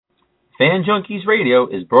Fan Junkies Radio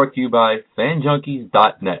is brought to you by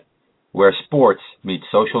FanJunkies.net, where sports meets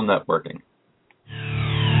social networking.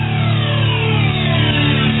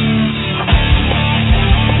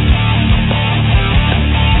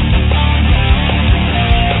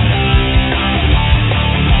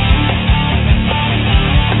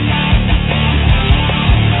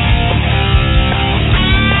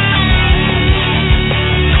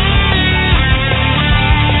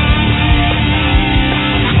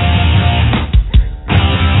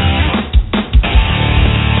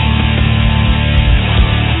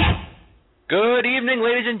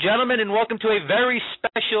 Gentlemen, and welcome to a very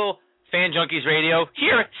special Fan Junkies Radio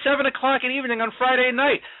here at 7 o'clock in the evening on Friday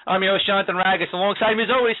night. I'm your host, Jonathan Ragus. Alongside me, as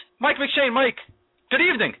always, Mike McShane. Mike, good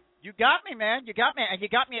evening. You got me, man. You got me. And you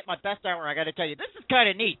got me at my best hour, I got to tell you. This is kind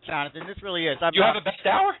of neat, Jonathan. This really is. You have a best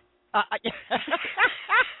hour?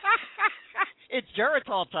 It's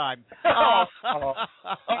Geritol time. You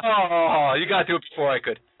got to do it before I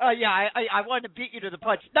could. Yeah, I wanted to beat you to the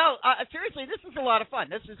punch. No, seriously, this is a lot of fun.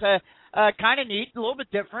 This is kind of neat, a little bit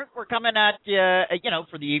different. We're coming at,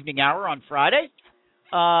 for the evening hour on Friday.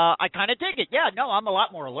 I kind of dig it. Yeah, no, I'm a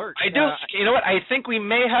lot more alert. I do. You know what? I think we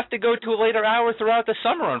may have to go to a later hour throughout the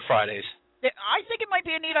summer on Fridays. I think it might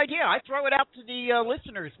be a neat idea. I throw it out to the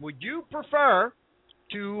listeners. Would you prefer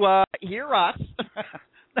to hear us?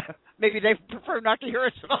 Maybe they prefer not to hear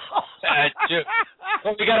us at all.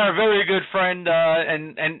 Well, we got our very good friend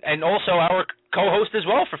and also our co-host as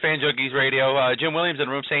well for Fan Junkies Radio, Jim Williams, in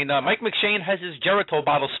the room saying Mike McShane has his Geritol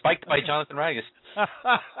bottle spiked by Jonathan Ragus. So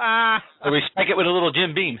we spike it with a little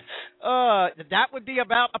Jim Beam. That would be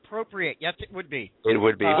about appropriate. Yes, it would be. It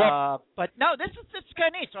would be. But no, this is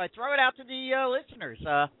kind of neat. So I throw it out to the listeners.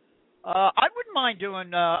 I wouldn't mind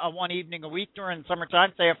doing a one evening a week during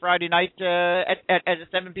summertime, say a Friday night at a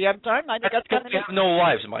 7 p.m. time. I think that's kind of neat. We have no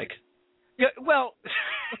lives, Mike. Yeah, well,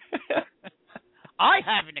 I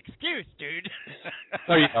have an excuse, dude.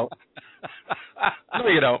 No, you don't. No,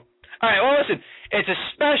 you don't. All right, well, listen, it's a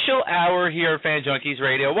special hour here at Fan Junkies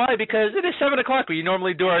Radio. Why? Because it is 7 o'clock. We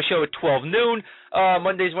normally do our show at 12 noon,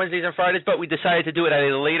 Mondays, Wednesdays, and Fridays, but we decided to do it at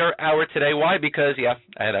a later hour today. Why? Because,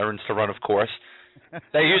 I had errands to run, of course.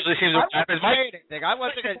 That usually seems to happen.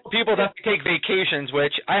 People have to take vacations,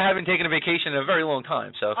 which I haven't taken a vacation in a very long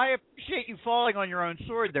time. So I appreciate you falling on your own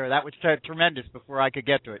sword there. That was tremendous before I could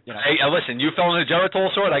get to it. You know? Hey, listen, you fell on a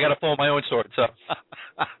Geritol sword. I got to fall on my own sword. So,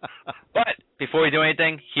 but before we do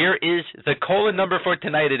anything, here is the call-in number for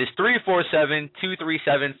tonight. It is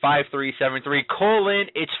 347-237-5373. Call in.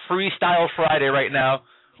 It's Freestyle Friday right now.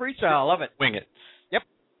 Freestyle, love it. Wing it. Yep.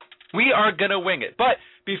 We are gonna wing it. But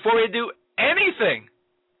before we do anything,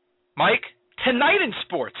 Mike, tonight in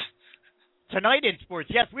sports. Tonight in sports,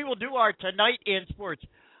 yes, we will do our Tonight in Sports.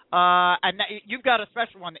 And you've got a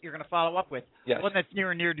special one that you're going to follow up with. Yes. One that's near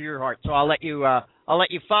and dear to your heart. So I'll let you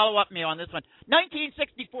follow up me on this one.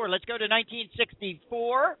 1964. Let's go to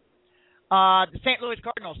 1964. The St. Louis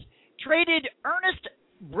Cardinals traded Ernest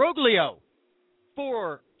Broglio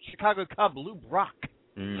for Chicago Cub Lou Brock.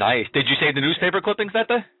 Nice. Did you say the newspaper clippings that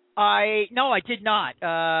day? No, I did not.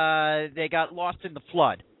 They got lost in the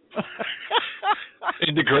flood.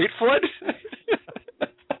 In the Great Flood?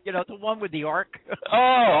 You know, the one with the ark.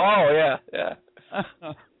 Yeah.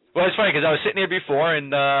 Well, it's funny because I was sitting here before,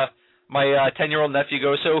 and my 10-year-old nephew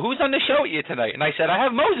goes, "So who's on the show with you tonight?" And I said, "I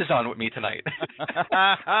have Moses on with me tonight."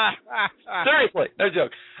 Seriously, no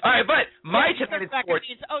joke. All right, but my tonight in sports.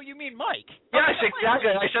 Oh, you mean Mike? Yes,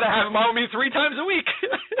 exactly. I said I have him on with me 3 times a week.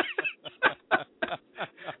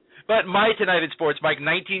 But my tonight in sports, Mike,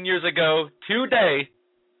 19 years ago today,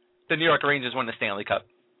 the New York Rangers won the Stanley Cup.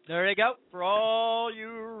 There you go. For all you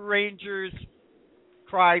Rangers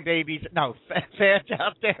crybabies, fans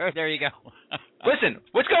out there you go. Listen,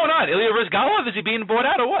 what's going on? Ilya Rizgalov, is he being bought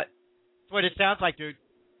out or what? That's what it sounds like, dude.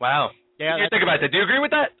 Wow. Yeah. What do you think about that? Do you agree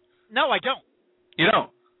with that? No, I don't. You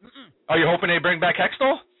don't? Mm-mm. Are you hoping they bring back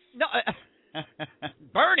Hextall? No.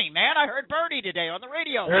 Bernie, man. I heard Bernie today on the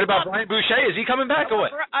radio. I heard about Brian Boucher. Is he coming back or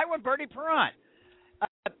what? I want Bernie Perrant.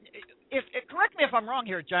 Correct me if I'm wrong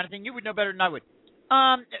here, Jonathan. You would know better than I would.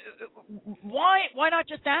 Why not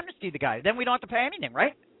just amnesty the guy? Then we don't have to pay anything,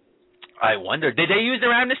 right? I wonder. Did they use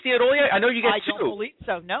their amnesty at all yet? I know you get 2. I don't believe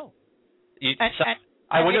so, no.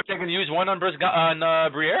 I wonder if they're going to use one on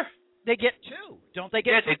Briere? They get 2. Don't they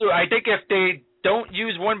get 2? Yes, they do. I think if they don't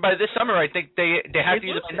use one by this summer, I think they have to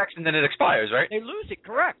use it next and then it expires, right? They lose it,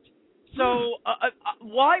 correct. So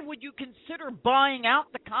why would you consider buying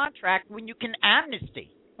out the contract when you can amnesty?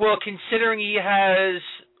 Well, considering he has,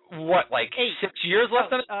 6 years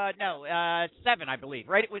left on it? 7, I believe,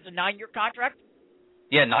 right? It was a 9-year contract?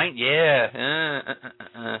 Yeah, 9, yeah.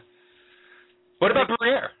 What about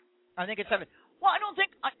Briere? I think it's 7. Well, I don't think.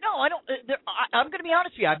 No, I don't. I'm going to be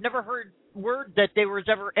honest with you. I've never heard word that there was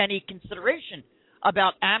ever any consideration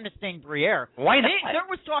about amnestying Briere. Why not?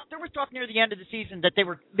 There was talk near the end of the season that they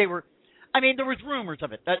were. I mean, there was rumors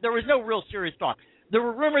of it. There was no real serious talk. There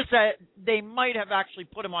were rumors that they might have actually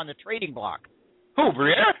put him on the trading block. Who,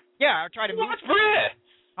 Briere? Yeah, or try to. Who wants Briere?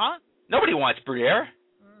 Huh? Nobody wants Briere.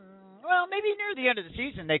 Well, maybe near the end of the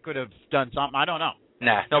season they could have done something. I don't know.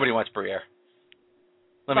 Nah, nobody wants Briere.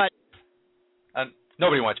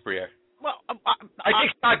 Nobody wants Briere. Well, I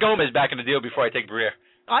take Scott Gomez back in the deal before I take Briere.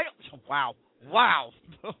 Wow.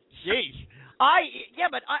 Jeez.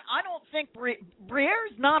 But I don't think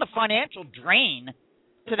Briere's not a financial drain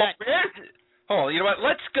to that. Hold on, you know what?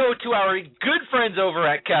 Let's go to our good friends over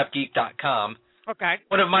at CapGeek.com. Okay.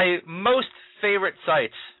 One of my most favorite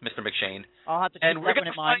sites, Mr. McShane. I'll have to. And we're going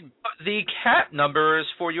to find the cap numbers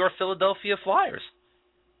for your Philadelphia Flyers.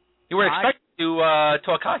 You weren't expecting to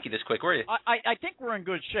talk hockey this quick, were you? I think we're in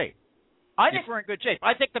good shape. I think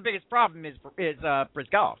the biggest problem is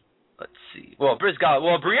Brizgalov. Let's see. Well,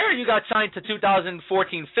 Briere, you got signed to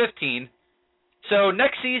 2014-15. So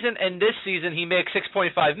next season and this season, he makes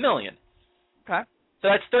 $6.5 million. Okay. So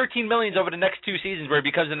that's $13 million over the next 2 seasons where he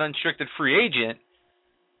becomes an unrestricted free agent.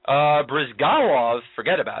 Brizgalov,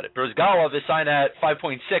 forget about it. Brizgalov is signed at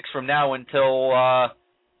 5.6 from now until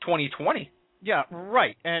 2020. Yeah,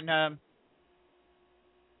 right. And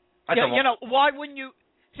why wouldn't you?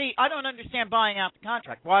 See, I don't understand buying out the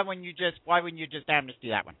contract. Why wouldn't you just amnesty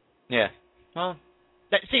that one? Yeah. Well,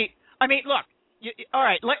 I mean, look. All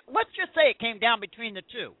right. Let's just say it came down between the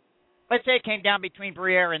two. Let's say it came down between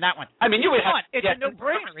Briere and that one. I mean, you would have. It's a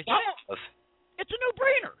no-brainer, isn't it? It's a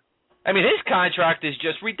no-brainer. I mean, his contract is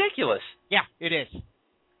just ridiculous. Yeah, it is.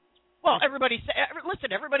 Well, everybody in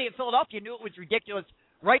Philadelphia knew it was ridiculous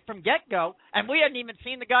right from get-go, and we hadn't even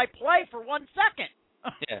seen the guy play for 1 second.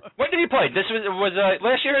 Yeah. When did he play? This was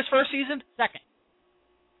last year his first season? Second.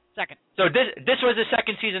 So this was his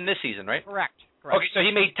second season this season, right? Correct. Okay, so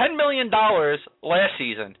he made $10 million last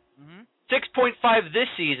season. Mm-hmm. 6.5 this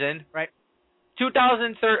season. Right.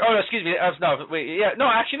 2003. Oh, no, excuse me.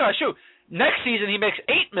 Shoot. Next season he makes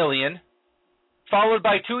 $8 million, followed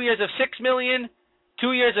by 2 years of $6 million,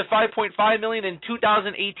 2 years of $5.5 million. In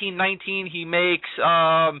 2018-19 he makes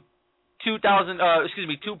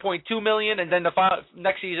 $2.2 million, and then the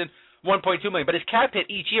next season $1.2 million. But his cap hit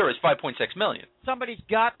each year is $5.6 million. Somebody's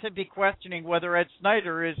got to be questioning whether Ed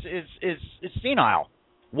Snyder is senile.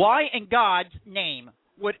 Why in God's name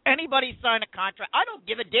would anybody sign a contract? I don't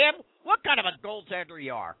give a damn what kind of a goaltender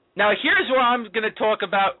you are. Now, here's what I'm going to talk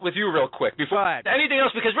about with you real quick before anything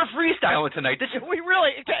else, because we're freestyling tonight. Is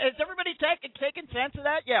everybody taking sense of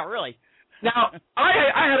that? Yeah, really. Now,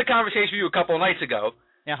 I had a conversation with you a couple of nights ago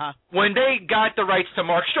when they got the rights to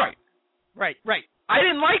Mark Streit. Right. I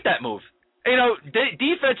didn't like that move. You know,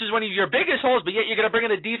 defense is one of your biggest holes, but yet you're going to bring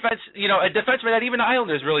in a defense, a defenseman that even the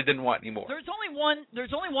Islanders really didn't want anymore. There's only one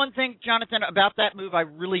thing, Jonathan, about that move I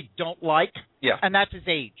really don't like. Yeah. And that's his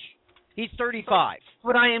age. He's 35.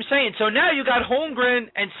 What I am saying. So now you got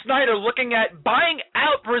Holmgren and Snyder looking at buying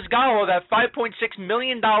out Brizgalov at $5.6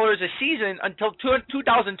 million a season until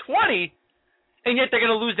 2020, and yet they're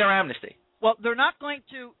going to lose their amnesty. Well, they're not going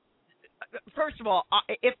to. First of all,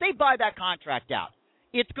 if they buy that contract out,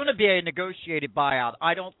 it's going to be a negotiated buyout.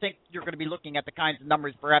 I don't think you're going to be looking at the kinds of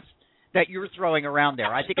numbers, perhaps, that you're throwing around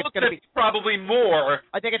there. I think it's going to be probably more.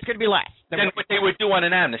 I think it's going to be less than what they would do on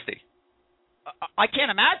an amnesty. I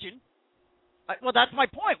can't imagine. Well, that's my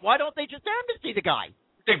point. Why don't they just amnesty the guy?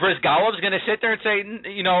 You think Brizgalov's going to sit there and say,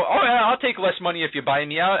 I'll take less money if you buy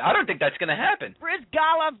me out? I don't think that's going to happen.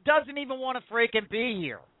 Brizgalov doesn't even want to freaking be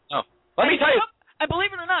here. Oh, let me tell you. And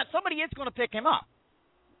believe it or not, somebody is going to pick him up.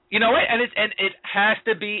 You know what? And it has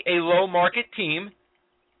to be a low market team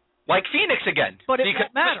like Phoenix again. But it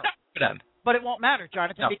won't matter. Them. But it won't matter,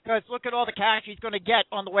 Jonathan, because look at all the cash he's going to get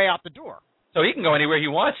on the way out the door. So he can go anywhere he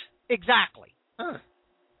wants. Exactly. Huh.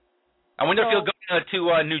 I wonder if he'll go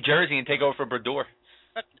to New Jersey and take over for Brodeur.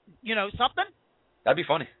 Something? That'd be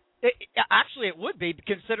funny. Actually, it would be,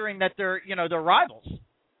 considering that they're rivals.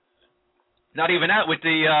 Not even that, with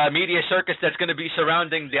the media circus that's going to be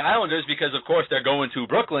surrounding the Islanders, because, of course, they're going to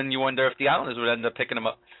Brooklyn. You wonder if the Islanders would end up picking them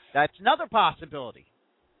up. That's another possibility.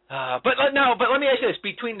 But let me ask you this.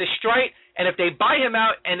 Between the Streit and if they buy him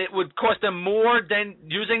out and it would cost them more than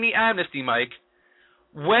using the amnesty, Mike,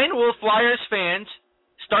 when will Flyers fans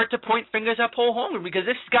start to point fingers at Paul Holmgren? Because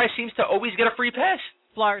this guy seems to always get a free pass.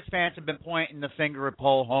 Flyers fans have been pointing the finger at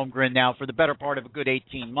Paul Holmgren now for the better part of a good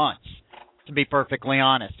 18 months, to be perfectly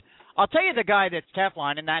honest. I'll tell you the guy that's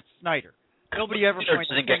Teflon, and that's Snyder. Nobody ever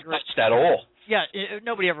points a finger at all. Yeah,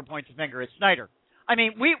 nobody ever points a finger at Snyder. I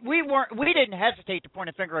mean, we didn't hesitate to point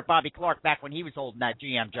a finger at Bobby Clark back when he was holding that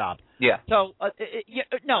GM job. Yeah. So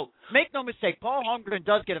no, make no mistake, Paul Holmgren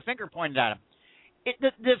does get a finger pointed at him.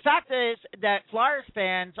 The fact is that Flyers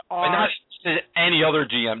fans are. And not as any other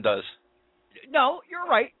GM does. No, you're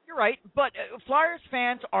right. But Flyers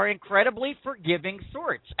fans are incredibly forgiving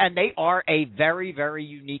sorts, and they are a very, very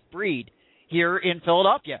unique breed here in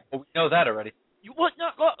Philadelphia. Well, we know that already. Look,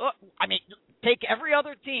 I mean, take every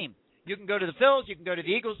other team. You can go to the Phils, you can go to the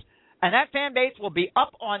Eagles, and that fan base will be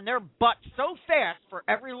up on their butt so fast for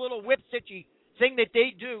every little whip-stitchy thing that they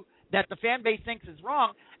do that the fan base thinks is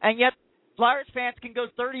wrong, and yet Flyers fans can go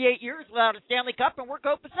 38 years without a Stanley Cup, and we're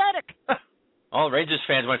copacetic. Well, Rangers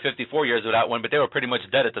fans went 54 years without one, but they were pretty much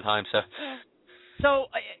dead at the time. So,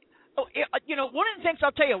 one of the things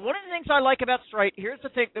I'll tell you, one of the things I like about Strite, here's the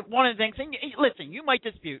thing, one of the things, and listen, you might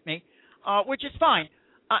dispute me, which is fine.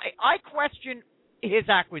 I question his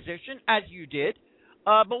acquisition, as you did,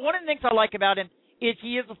 but one of the things I like about him is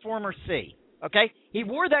he is a former C, okay? He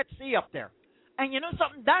wore that C up there. And you know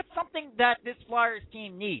something? That's something that this Flyers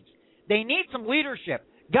team needs. They need some leadership.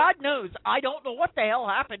 God knows, I don't know what the hell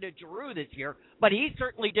happened to Giroux this year, but he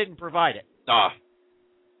certainly didn't provide it.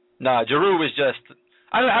 Giroux was just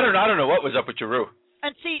I don't know what was up with Giroux.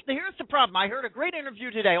 And see, here's the problem. I heard a great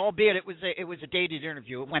interview today, albeit it was a dated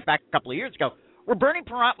interview. It went back a couple of years ago, where Bernie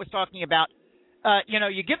Parent was talking about,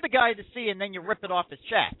 you give the guy the C and then you rip it off his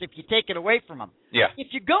chest if you take it away from him. Yeah.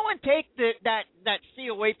 If you go and take that C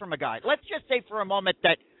away from a guy, let's just say for a moment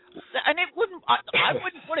that, and I wouldn't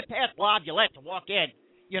put it past Laviolette to walk in,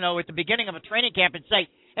 at the beginning of a training camp and say,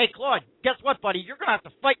 hey, Claude, guess what, buddy? You're going to have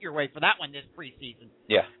to fight your way for that one this preseason.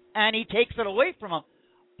 Yeah. And he takes it away from him.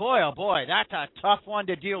 Boy, oh boy, that's a tough one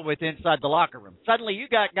to deal with inside the locker room. Suddenly you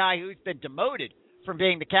got a guy who's been demoted from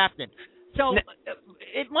being the captain. So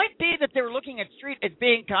it might be that they're looking at Street as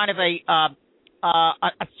being kind of a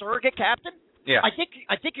surrogate captain. Yeah. I think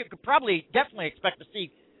you could probably definitely expect to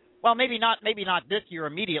see, well, maybe not this year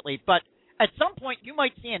immediately, but at some point you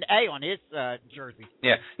might see an A on his jersey.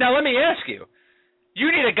 Yeah. Now let me ask you. You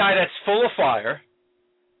need a guy that's full of fire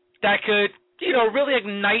that could, really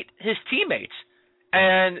ignite his teammates.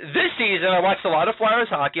 And this season, I watched a lot of Flyers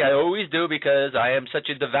hockey. I always do because I am such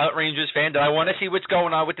a devout Rangers fan that I want to see what's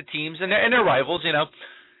going on with the teams and their rivals.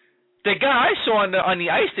 The guy I saw on the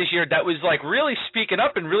ice this year that was like really speaking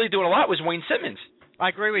up and really doing a lot was Wayne Simmons. I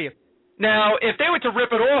agree with you. Now, if they were to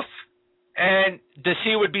rip it off and the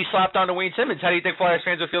C would be slapped onto Wayne Simmons, how do you think Flyers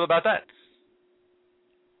fans would feel about that?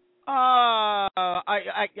 I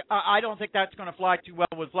don't think that's going to fly too well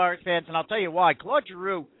with Flyers fans, and I'll tell you why. Claude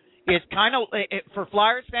Giroux is kind of, for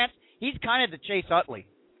Flyers fans, he's kind of the Chase Utley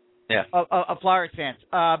of Flyers fans.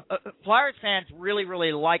 Flyers fans really,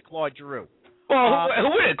 really like Claude Giroux. Well,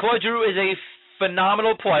 who wouldn't? Claude Giroux is a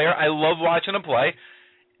phenomenal player. I love watching him play.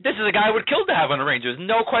 This is a guy I would kill to have on the Rangers,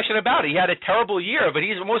 no question about it. He had a terrible year, but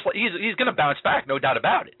he's going to bounce back, no doubt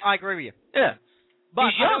about it. I agree with you. Yeah,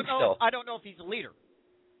 but he's young still. I don't know if he's a leader.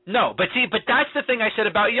 No, but that's the thing I said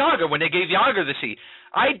about Jágr when they gave Jágr the C.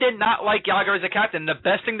 I did not like Jágr as a captain. The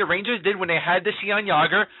best thing the Rangers did when they had the C on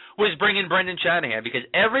Jágr was bring in Brendan Shanahan, because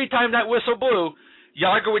every time that whistle blew,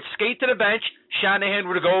 Jágr would skate to the bench, Shanahan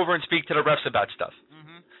would go over and speak to the refs about stuff.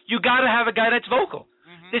 Mm-hmm. You got to have a guy that's vocal.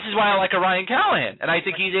 Mm-hmm. This is why I like a Ryan Callahan, and I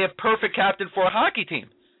think he's a perfect captain for a hockey team.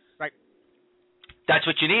 Right. That's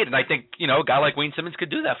what you need, and I think, a guy like Wayne Simmons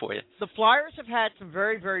could do that for you. The Flyers have had some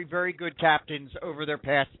very, very, very good captains over their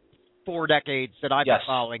past 4 decades that I've been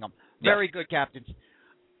following them. Very good captains.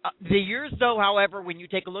 The years, though, however, when you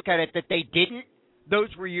take a look at it, that they didn't, those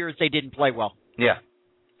were years they didn't play well. Yeah.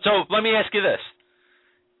 So let me ask you this.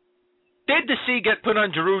 Did the C get put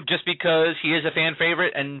on Giroux just because he is a fan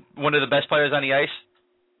favorite and one of the best players on the ice?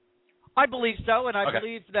 I believe so, and I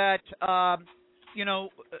believe that,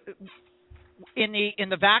 in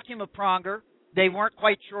the vacuum of Pronger, they weren't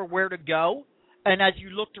quite sure where to go. And as you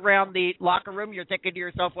looked around the locker room, you're thinking to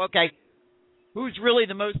yourself, okay, who's really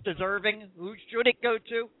the most deserving? Who should it go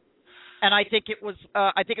to? And I think it was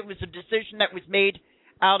a decision that was made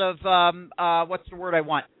out of what's the word I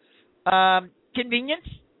want? Convenience.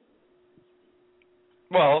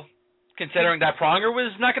 Well, considering that Pronger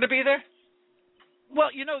was not going to be there. Well,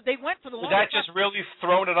 they went for the longest. Was that just really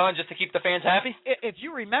throwing it on just to keep the fans happy? If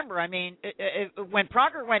you remember, when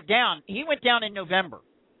Pronger went down, he went down in November.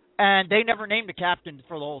 And they never named a captain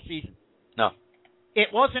for the whole season. No. It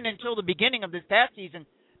wasn't until the beginning of this past season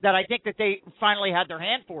that I think that they finally had their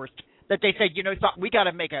hand forced, that they said, something, we kind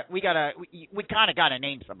of got to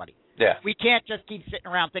name somebody. Yeah. We can't just keep sitting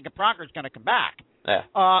around thinking Pronger's going to come back.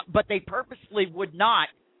 Yeah. But they purposely would not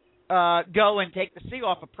go and take the C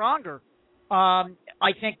off of Pronger.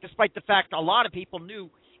 I think despite the fact a lot of people knew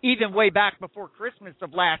even way back before Christmas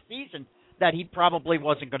of last season that he probably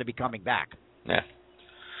wasn't going to be coming back. Yeah.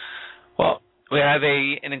 Well, we have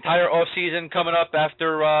an entire off season coming up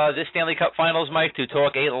after this Stanley Cup Finals, Mike, to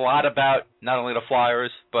talk a lot about not only the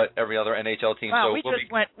Flyers but every other NHL team. Wow, so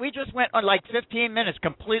we just went on like 15 minutes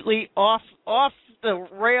completely off the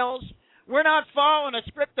rails. We're not following a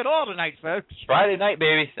script at all tonight, folks. Friday night,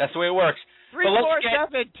 baby. That's the way it works.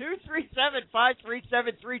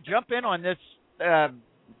 347-237-5373. Jump in on this. I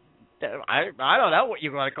don't know what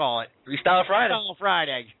you're going to call it. Freestyle Friday.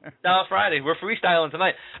 Freestyle Friday. We're freestyling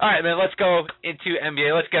tonight. All right, man, let's go into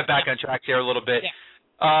NBA. Let's get back on track here a little bit.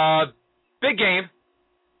 Yeah. Big game.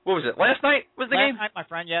 What was it? Last night was the game? Last night, my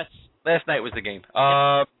friend, yes. Last night was the game.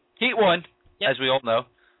 Heat won, as we all know.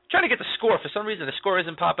 Trying to get the score. For some reason, the score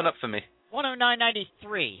isn't popping up for me.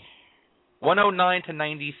 109-93.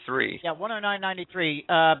 109-93. Yeah, 109-93.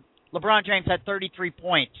 LeBron James had 33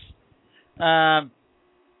 points. I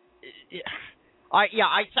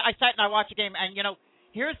sat and I watched the game, and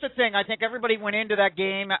here's the thing. I think everybody went into that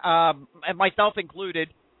game, and myself included.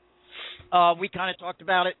 We kind of talked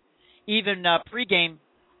about it, even pregame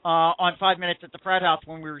on 5 Minutes at the Frat House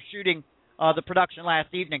when we were shooting the production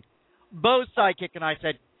last evening. Bo's sidekick and I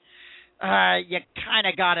said, you kind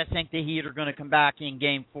of got to think the Heat are going to come back in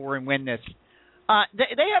Game 4 and win this.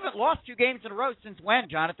 They haven't lost 2 games in a row since when,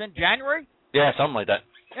 Jonathan? January? Yeah, something like that.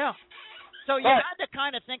 Yeah. So you had to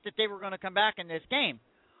kind of think that they were going to come back in this game.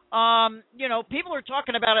 People are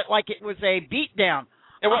talking about it like it was a beatdown.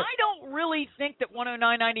 I don't really think that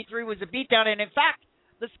 109-93 was a beatdown, and in fact,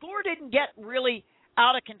 the score didn't get really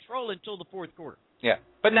out of control until the fourth quarter. Yeah,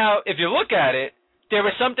 but now if you look at it, there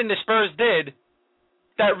was something the Spurs did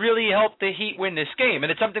that really helped the Heat win this game,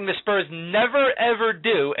 and it's something the Spurs never, ever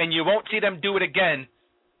do, and you won't see them do it again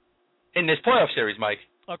in this playoff series, Mike.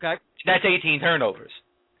 Okay. That's 18 turnovers.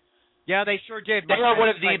 Yeah, they sure did. They are one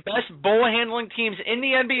of the best ball-handling teams in the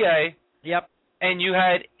NBA. Yep. And you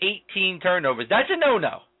had 18 turnovers. That's a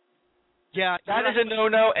no-no. Yeah. That is a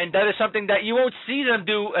no-no, and that is something that you won't see them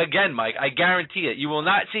do again, Mike. I guarantee it. You will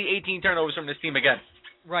not see 18 turnovers from this team again.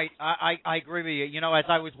 Right. I agree with you. As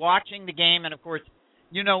I was watching the game, and of course,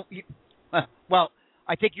 well,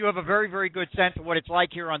 I think you have a very, very good sense of what it's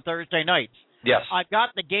like here on Thursday nights. Yes. I've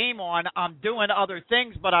got the game on. I'm doing other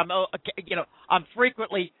things, but I'm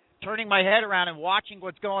frequently turning my head around and watching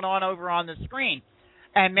what's going on over on the screen.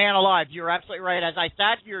 And man alive, you're absolutely right. As I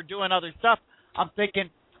sat here doing other stuff, I'm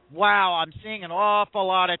thinking, wow, I'm seeing an awful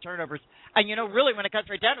lot of turnovers. And really, when it comes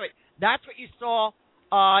right down to it, that's what you saw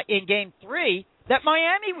in Game 3 that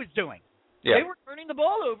Miami was doing. Yeah. They were turning the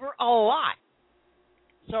ball over a lot.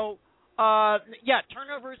 So,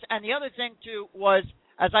 turnovers. And the other thing, too, was,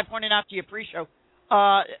 as I pointed out to you pre-show,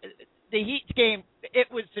 the Heat's game,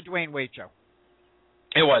 it was the Dwayne Wade show.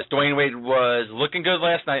 It was. Dwayne Wade was looking good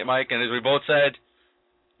last night, Mike, and as we both said,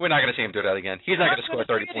 we're not going to see him do that again. He's not going to score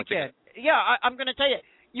 30 points again. Yeah, I'm going to tell you,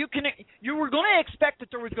 you were going to expect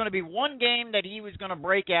that there was going to be one game that he was going to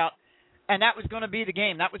break out, and that was going to be the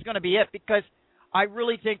game. That was going to be it, because I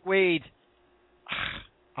really think Wade,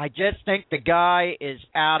 I just think the guy is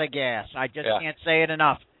out of gas. I just can't say it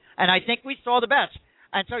enough. And I think we saw the best.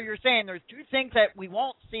 And so you're saying there's 2 things that we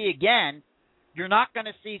won't see again. You're not going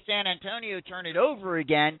to see San Antonio turn it over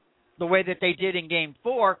again the way that they did in Game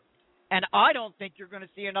 4, and I don't think you're going to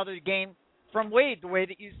see another game from Wade the way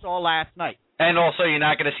that you saw last night. And also, you're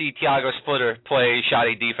not going to see Thiago Splitter play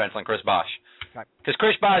shoddy defense like Chris Bosh. Because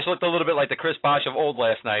Chris Bosh looked a little bit like the Chris Bosh of old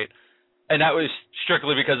last night, and that was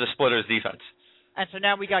strictly because of Splitter's defense. And so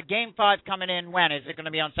now we got Game 5 coming in when? Is it going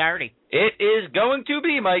to be on Saturday? It is going to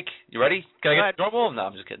be, Mike. You ready? Can I get the drum roll? No,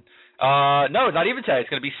 I'm just kidding. No, not even Saturday. It's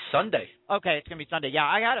going to be Sunday. Okay, it's going to be Sunday. Yeah,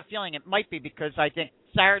 I had a feeling it might be because I think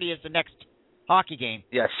Saturday is the next hockey game.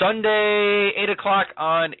 Yeah, Sunday, 8 o'clock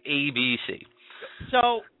on ABC.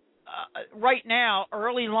 So, right now,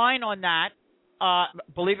 early line on that,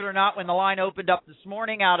 believe it or not, when the line opened up this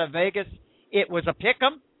morning out of Vegas, it was a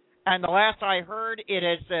pick'em, and the last I heard,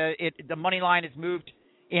 the money line has moved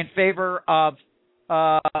in favor of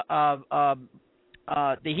the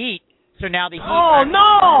Heat. So now the Heat. Oh,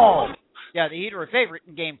 no! Yeah, the Heat are a favorite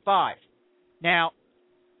in Game 5. Now,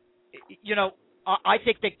 I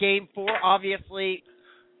think that Game 4 obviously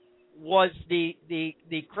was the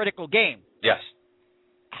critical game. Yes.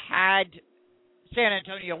 Had San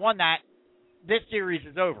Antonio won that, this series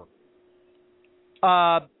is over.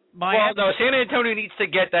 Miami, well, no, San Antonio needs to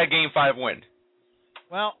get that Game 5 win.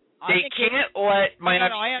 Well, they can't let Miami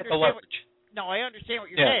get the leverage. I understand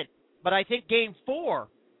what you're saying, but I think Game 4,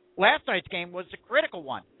 last night's game, was the critical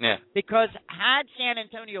one. Yeah. Because had San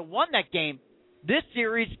Antonio won that game, this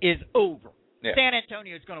series is over. San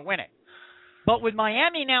Antonio is going to win it. But with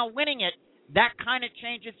Miami now winning it, that kind of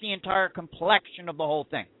changes the entire complexion of the whole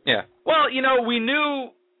thing. Yeah. Well, we knew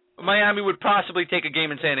Miami would possibly take a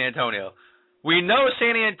game in San Antonio. We know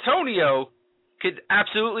San Antonio could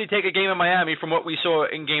absolutely take a game in Miami from what we saw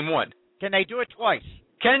in Game 1. Can they do it twice?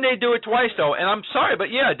 Can they do it twice, though? And I'm sorry,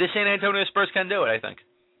 but yeah, the San Antonio Spurs can do it, I think.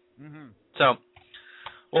 Mm-hmm. So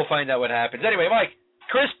we'll find out what happens. Anyway, Mike,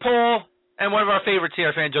 Chris Paul and one of our favorites here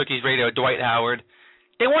at Fan Junkies Radio, Dwight Howard,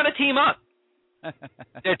 they want to team up.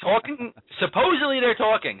 They're talking. Supposedly they're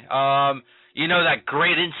talking. That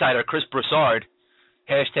great insider, Chris Broussard,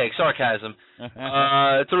 #sarcasm.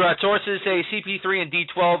 Throughout sources say CP3 and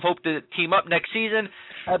D12 hope to team up next season.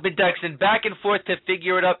 Have been texting back and forth to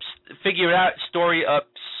figure it out. Story up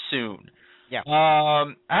soon. Yeah.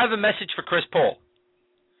 I have a message for Chris Paul.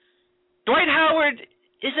 Dwight Howard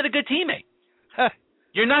isn't a good teammate.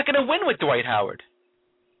 You're not going to win with Dwight Howard.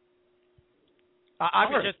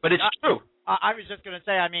 But it's true. I was just going to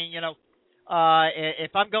say,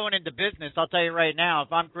 if I'm going into business, I'll tell you right now,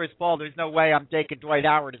 if I'm Chris Paul, there's no way I'm taking Dwight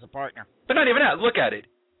Howard as a partner. But not even that. Look at it.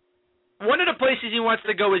 One of the places he wants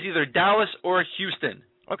to go is either Dallas or Houston.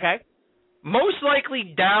 Okay. Most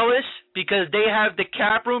likely Dallas, because they have the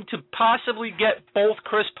cap room to possibly get both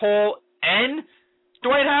Chris Paul and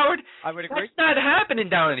Dwight Howard. I would agree. That's not happening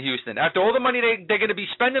down in Houston. After all the money they're going to be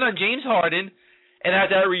spending on James Harden and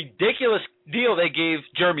after that ridiculous deal they gave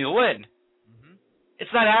Jeremy Lin, it's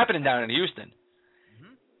not happening down in Houston.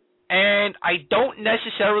 Mm-hmm. And I don't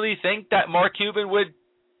necessarily think that Mark Cuban would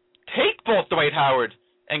take both Dwight Howard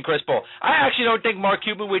and Chris Paul. I actually don't think Mark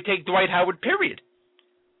Cuban would take Dwight Howard, period.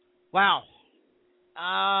 Wow.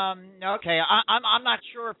 Okay. I'm not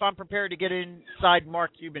sure if I'm prepared to get inside Mark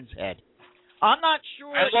Cuban's head. I'm not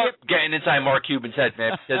sure. I love getting inside Mark Cuban's head,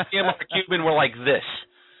 man, because me and Mark Cuban were like this.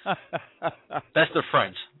 Best of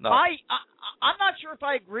friends. No. I'm not sure if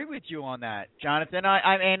I agree with you on that, Jonathan.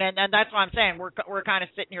 I mean, and that's what I'm saying. We're kind of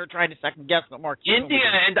sitting here trying to second guess what Mark Cuban. In the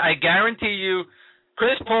end, I guarantee you,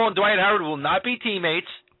 Chris Paul and Dwight Howard will not be teammates.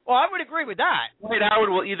 Well, I would agree with that. Dwight Howard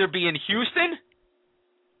will either be in Houston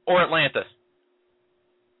or Atlanta.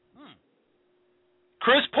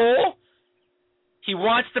 Chris Paul, he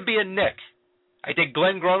wants to be a Knick. I think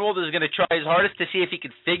Glenn Grunwald is going to try his hardest to see if he can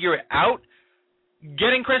figure it out,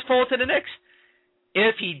 getting Chris Paul to the Knicks.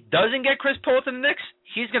 If he doesn't get Chris Paul to the Knicks,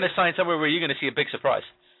 he's going to sign somewhere where you're going to see a big surprise.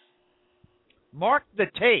 Mark the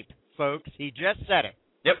tape, folks. He just said it.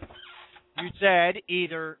 Yep. You said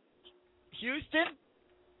either Houston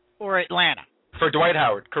or Atlanta. For Dwight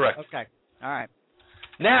Howard, correct. Okay. All right.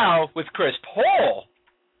 Now, with Chris Paul,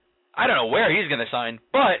 I don't know where he's going to sign,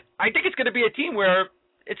 but I think it's going to be a team where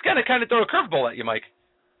it's going to kind of throw a curveball at you, Mike.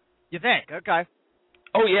 You think? Okay.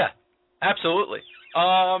 Oh, yeah. Absolutely.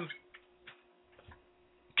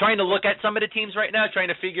 Trying to look at some of the teams right now, trying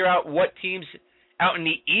to figure out what teams out in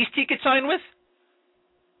the East he could sign with.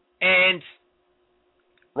 And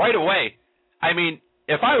right away, I mean,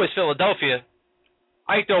 if I was Philadelphia,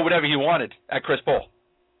 I'd throw whatever he wanted at Chris Paul.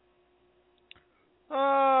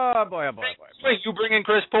 Oh, boy. You bring in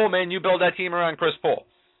Chris Paul, man, you build that team around Chris Paul.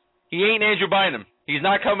 He ain't Andrew Bynum. He's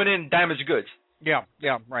not coming in damaged goods. Yeah,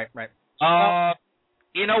 right.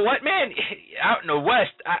 You know what, man? Out in the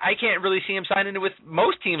West, I can't really see him signing with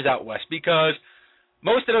most teams out West because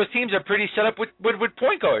most of those teams are pretty set up with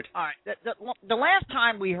point guard. All right. The last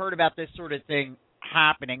time we heard about this sort of thing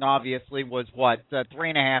happening, obviously, was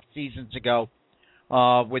 3.5 seasons ago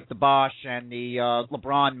with the Bosch and the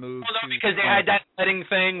LeBron move. Well, no, because they had that setting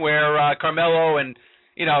thing where Carmelo and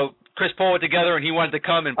Chris Paul were together and he wanted to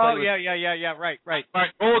come and play. Oh, yeah. Right. All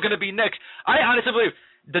right, we're all going to be Knicks. I honestly believe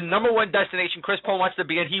the number one destination Chris Paul wants to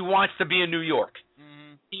be in, he wants to be in New York.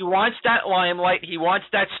 Mm-hmm. He wants that limelight. He wants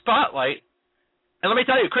that spotlight. And let me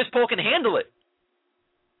tell you, Chris Paul can handle it.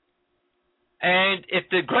 And if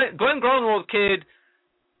the Glenn Grunwald kid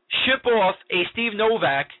ship off a Steve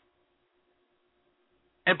Novak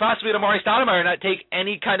and possibly Amari Stoudemire not take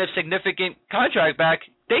any kind of significant contract back,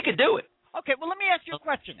 they could do it. Okay, well, let me ask you a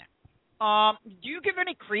question then. Do you give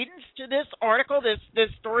any credence to this article, this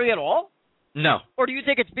story at all? No. Or do you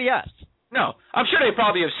think it's BS? No. I'm sure they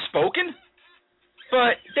probably have spoken,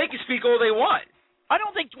 but they can speak all they want. I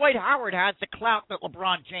don't think Dwight Howard has the clout that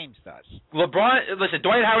LeBron James does.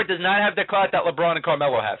 Dwight Howard does not have the clout that LeBron and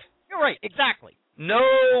Carmelo have. You're right, exactly. No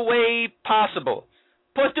way possible.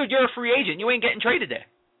 Plus, dude, you're a free agent. You ain't getting traded there.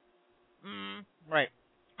 Right.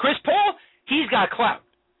 Chris Paul, he's got clout.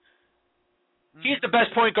 He's the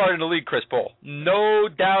best point guard in the league, Chris Paul. No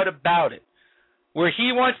doubt about it. Where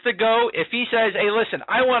he wants to go, if he says, hey, listen,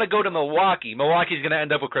 I want to go to Milwaukee, Milwaukee's going to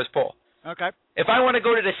end up with Chris Paul. Okay. If I want to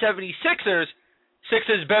go to the 76ers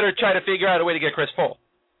Sixers better try to figure out a way to get Chris Paul.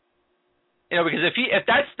 You know, because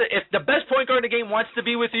if the best point guard in the game wants to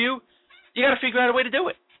be with you, you got to figure out a way to do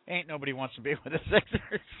it. Ain't nobody wants to be with the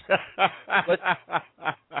Sixers.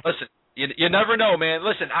 Listen, you never know, man.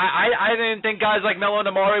 Listen, I didn't think guys like Melo and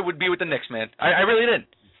Amari would be with the Knicks, man. I really didn't.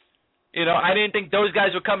 You know, I didn't think those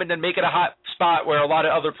guys would come and then make it a hot spot where a lot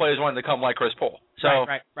of other players wanted to come, like Chris Paul. So,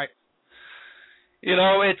 right. You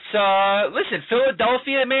know, it's listen,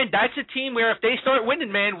 Philadelphia, man, that's a team where if they start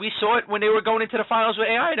winning, man, we saw it when they were going into the finals with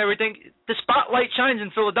AI and everything. The spotlight shines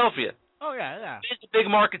in Philadelphia. Oh yeah. It's a big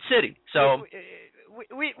market city, so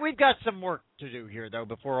we've got some work to do here though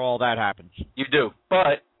before all that happens. You do,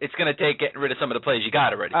 but it's going to take getting rid of some of the players you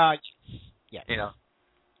got already. Yes. You know,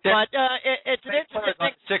 but it's an interesting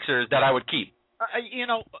thing. Sixers that I would keep. You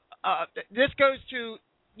know, this goes to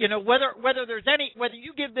whether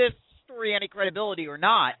you give this story any credibility or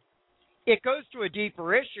not, it goes to a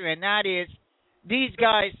deeper issue, and that is these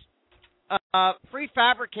guys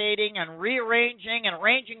prefabricating and rearranging and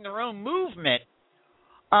arranging their own movement.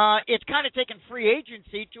 It's kind of taken free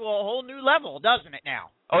agency to a whole new level, doesn't it now?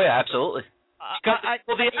 Oh, yeah, absolutely.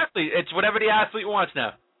 The athlete, it's whatever the athlete wants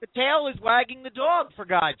now. The tail is wagging the dog, for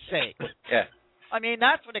God's sake. Yeah. I mean,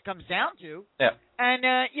 that's what it comes down to. Yeah.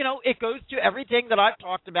 And, you know, it goes to everything that I've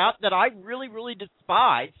talked about that I really, really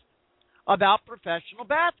despise about professional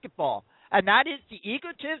basketball. And that is the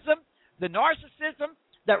egotism, the narcissism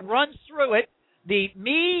that runs through it, the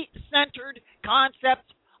me-centered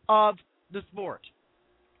concept of the sport.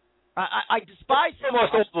 I despise it.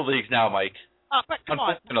 Almost all the leagues now, Mike. But come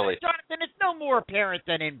on, Jonathan, it's no more apparent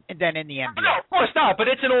than in the NBA. No, of course not, but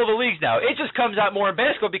it's in all the leagues now. It just comes out more in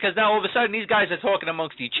basketball because now all of a sudden these guys are talking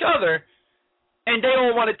amongst each other, and they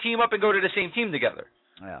all want to team up and go to the same team together.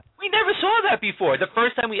 Yeah. We never saw that before. The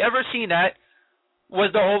first time we ever seen that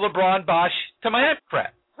was the whole LeBron Bosh to Miami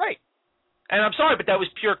crap. Right. And I'm sorry, but that was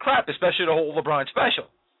pure crap, especially the whole LeBron special.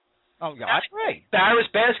 Oh, yeah, that's right.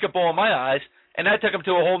 Embarrassed basketball in my eyes, and that took him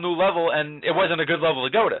to a whole new level, and it wasn't a good level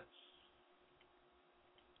to go to.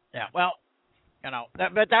 Yeah, well, you know,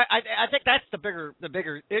 I think that's the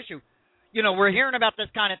bigger issue. You know, we're hearing about this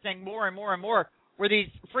kind of thing more and more and more, where these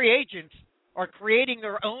free agents are creating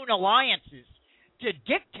their own alliances to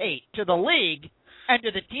dictate to the league and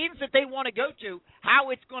to the teams that they want to go to how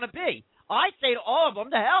it's going to be. I say to all of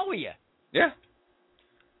them, to hell with you. Yeah.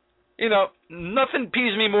 You know, nothing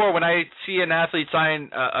peeves me more when I see an athlete sign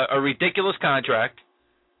a ridiculous contract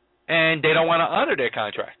and they don't want to honor their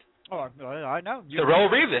contract. Oh, I know. Darrell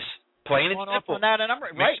Revis, plain and simple.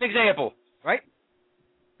 Right. An example. Right.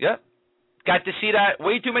 Yep. Got to see that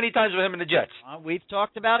way too many times with him and the Jets. We've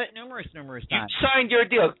talked about it numerous times. You signed your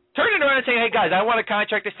deal. Turning around and saying, hey, guys, I want a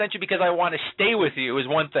contract extension because I want to stay with you is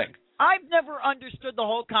one thing. I've never understood the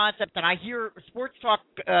whole concept, and I hear sports talk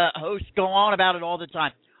hosts go on about it all the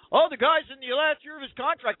time. Oh, the guy's in the last year of his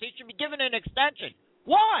contract. He should be given an extension.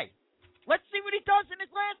 Why? Let's see what he does in his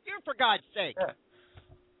last year, for God's sake. Yeah.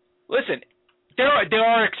 Listen, there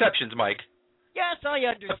are exceptions, Mike. Yes, I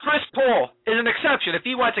understand. Chris Paul is an exception. If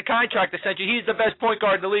he wants a contract extension, he's the best point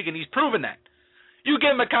guard in the league, and he's proven that. You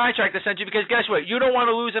give him a contract extension because guess what? You don't want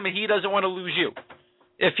to lose him, and he doesn't want to lose you.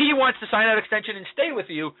 If he wants to sign that extension and stay with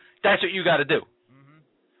you, that's what you got to do.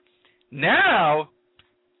 Mm-hmm. Now,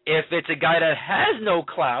 if it's a guy that has no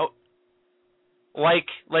clout, like,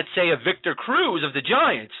 let's say, a Victor Cruz of the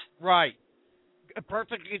Giants. Right. A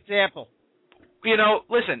perfect example. You know,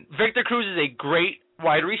 listen, Victor Cruz is a great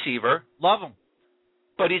wide receiver. Love him.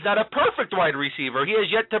 But he's not a perfect wide receiver. He has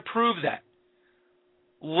yet to prove that.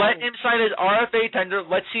 Let him sign his RFA tender.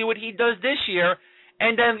 Let's see what he does this year.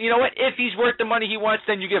 And then, you know what? If he's worth the money he wants,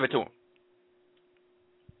 then you give it to him.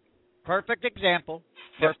 Perfect example.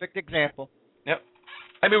 Perfect example. Yep.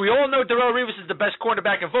 I mean, we all know Darrell Revis is the best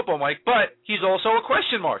cornerback in football, Mike, but he's also a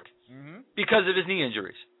question mark because of his knee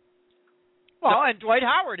injuries. Well, and Dwight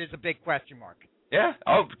Howard is a big question mark. Yeah.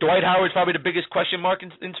 Oh, Dwight Howard's probably the biggest question mark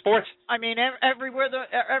in sports. I mean, everywhere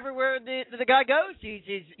the guy goes,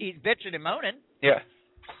 he's bitching and moaning. Yeah.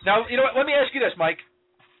 Now, you know what? Let me ask you this, Mike.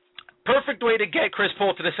 Perfect way to get Chris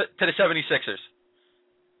Paul to the 76ers.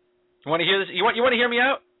 You want to hear this? You want to hear me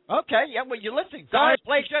out? Okay. Yeah. Well, you're listening.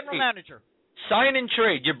 Play general manager. Sign and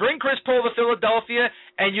trade. You bring Chris Paul to Philadelphia,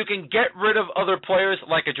 and you can get rid of other players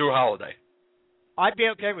like a Drew Holiday. I'd be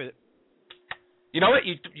okay with it. You know what?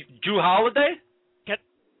 You Drew Holiday.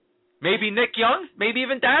 Maybe Nick Young, maybe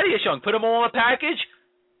even Thaddeus Young. Put them all in a package.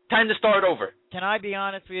 Time to start over. Can I be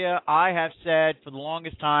honest with you? I have said for the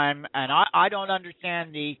longest time, and I don't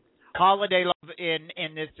understand the Holiday love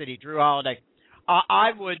in this city, Drew Holiday. I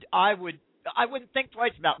wouldn't think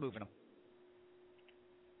twice about moving him.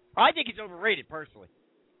 I think he's overrated personally.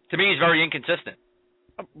 To me, he's very inconsistent.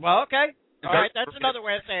 Well, okay. All right, that's another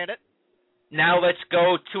way of saying it. Now let's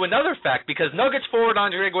go to another fact, because Nuggets forward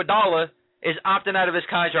Andre Iguodala is opting out of his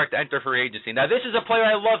contract to enter free agency. Now, this is a player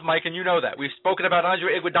I love, Mike, and you know that. We've spoken about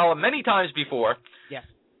Andre Iguodala many times before. Yes.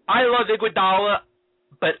 I love Iguodala,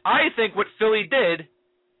 but I think what Philly did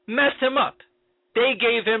messed him up. They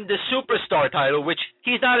gave him the superstar title, which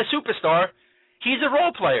he's not a superstar. He's a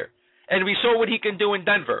role player. And we saw what he can do in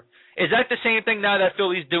Denver. Is that the same thing now that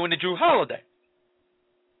Philly's doing to Drew Holiday?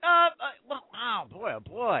 Well, oh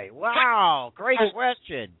boy. Wow, great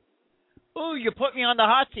question. Ooh, you put me on the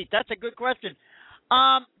hot seat. That's a good question.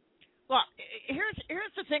 Well,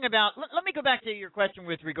 here's the thing about. Let me go back to your question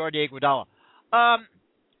with regard to Iguodala.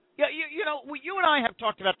 Yeah, you and I have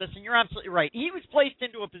talked about this, and you're absolutely right. He was placed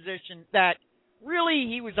into a position that really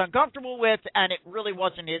he was uncomfortable with, and it really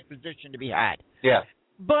wasn't his position to be had. Yeah.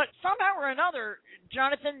 But somehow or another,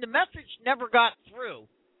 Jonathan, the message never got through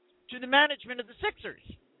to the management of the Sixers.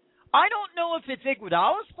 I don't know if it's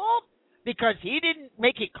Iguodala's fault because he didn't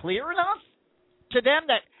make it clear enough to them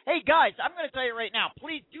that, hey, guys, I'm going to tell you right now,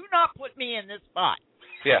 please do not put me in this spot.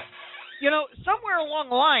 Yeah. Somewhere along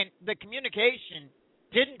the line, the communication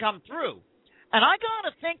didn't come through. And I got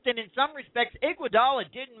to think that in some respects, Iguodala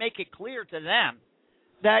didn't make it clear to them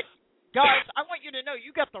that, guys, I want you to know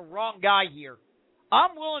you got the wrong guy here.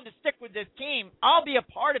 I'm willing to stick with this team. I'll be a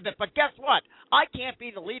part of it, but guess what? I can't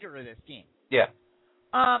be the leader of this team. Yeah.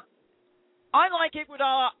 I like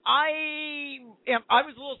Iguodala. I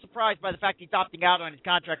was a little surprised by the fact he's opting out on his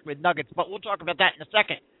contract with Nuggets, but we'll talk about that in a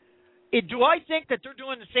second. Do I think that they're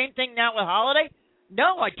doing the same thing now with Holiday?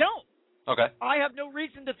 No, I don't. Okay. I have no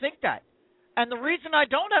reason to think that. And the reason I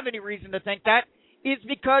don't have any reason to think that is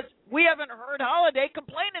because we haven't heard Holiday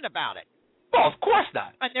complaining about it. Well, of course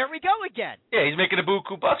not. And there we go again. Yeah, he's making a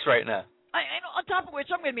buku bucks right now. And on top of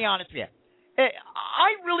which, I'm going to be honest with you.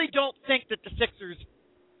 I really don't think that the Sixers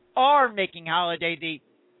are making Holiday the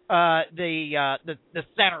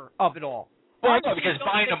center of it all. Well, no, because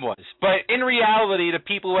Bynum was. But in reality, the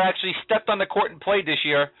people who actually stepped on the court and played this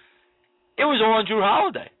year, it was all on Drew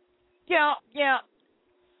Holiday. Yeah.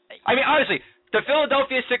 I mean, honestly, the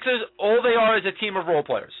Philadelphia Sixers, all they are is a team of role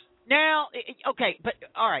players. Now, okay, but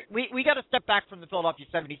all right, we got to step back from the Philadelphia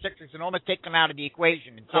 76ers and almost take them out of the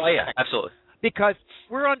equation. Oh, yeah, absolutely. Because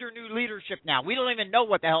we're under new leadership now. We don't even know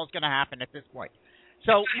what the hell is going to happen at this point.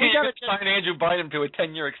 So we got to sign Andrew Bynum to a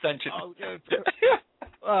 10-year extension.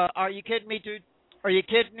 Are you kidding me, dude? Are you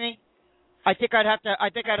kidding me? I think I'd have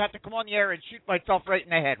to come on the air and shoot myself right in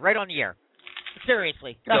the head, right on the air.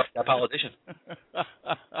 Seriously. A politician.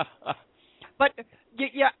 But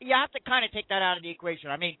you have to kind of take that out of the equation.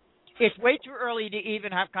 I mean, it's way too early to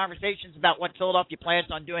even have conversations about what Philadelphia plans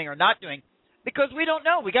on doing or not doing because we don't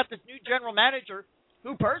know. We got this new general manager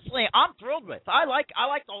who, personally, I'm thrilled with. I like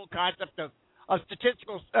the whole concept of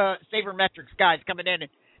statistical sabermetrics guys coming in and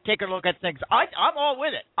taking a look at things. I'm all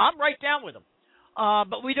with it. I'm right down with them.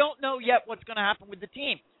 But we don't know yet what's going to happen with the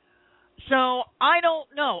team. So I don't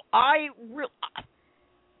know. I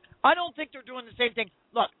don't think they're doing the same thing.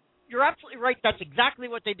 Look, you're absolutely right. That's exactly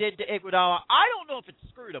what they did to Iguodala. I don't know if it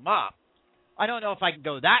screwed him up. I don't know if I can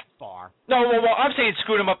go that far. No, well, I'm saying it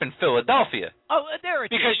screwed him up in Philadelphia. Oh, there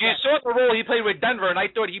it is. Because you saw the role he played with Denver, and I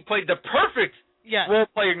thought he played the perfect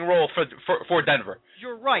role-playing role for Denver.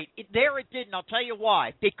 You're right. It did, and I'll tell you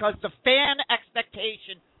why. Because the fan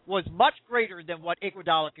expectation was much greater than what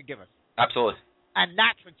Iguodala could give us. Absolutely. And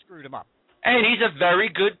that's what screwed him up. And he's a very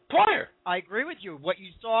good player. I agree with you. What you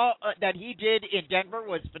saw that he did in Denver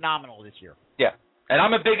was phenomenal this year. Yeah. And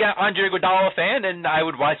I'm a big Andre Iguodala fan, and I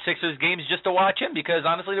would watch Sixers games just to watch him because,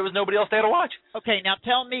 honestly, there was nobody else there to watch. Okay, now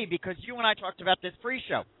tell me, because you and I talked about this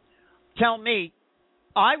pre-show, tell me,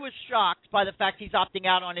 I was shocked by the fact he's opting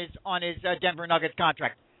out on his Denver Nuggets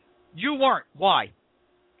contract. You weren't. Why?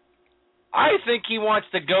 I think he wants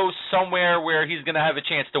to go somewhere where he's going to have a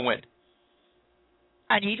chance to win.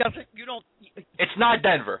 And he doesn't, you don't... It's not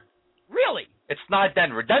Denver. Really? It's not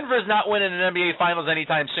Denver. Denver's not winning an NBA Finals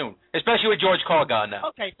anytime soon, especially with George Karl gone now.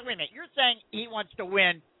 Okay, so wait a minute. You're saying he wants to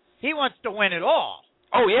win. He wants to win it all.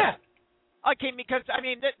 Oh, yeah. Okay, because, I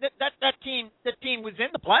mean, that team was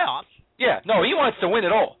in the playoffs. Yeah, no, he wants to win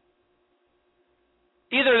it all.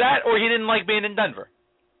 Either that or he didn't like being in Denver.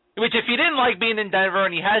 Which, if he didn't like being in Denver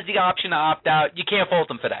and he has the option to opt out, you can't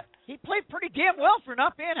fault him for that. He played pretty damn well for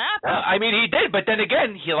not being happy. I mean, he did, but then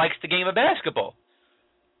again, he likes the game of basketball.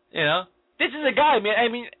 You know? This is a guy, man, I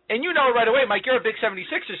mean, and you know right away, Mike, you're a big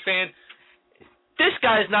 76ers fan. This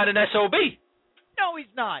guy's not an SOB. No,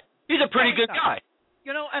 he's not. He's a pretty good guy.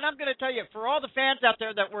 You know, and I'm going to tell you, for all the fans out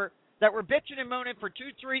there that were bitching and moaning for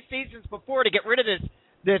 2-3 seasons before to get rid of this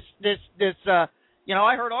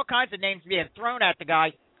I heard all kinds of names being thrown at the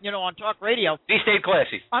guy, on talk radio. He stayed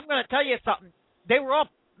classy. I'm going to tell you something. They were all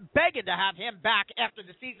begging to have him back after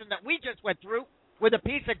the season that we just went through with a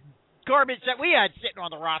piece of garbage that we had sitting on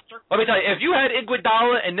the roster. Let me tell you, if you had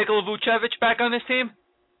Iguodala and Nikola Vucevic back on this team,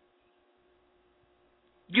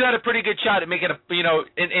 you had a pretty good shot at making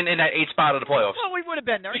in that 8th spot of the playoffs. Well, we would have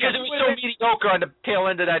been there. Because it was so mediocre on the tail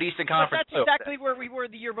end of that Eastern Conference. But that's exactly where we were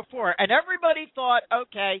the year before. And everybody thought,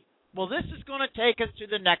 okay, well, this is going to take us to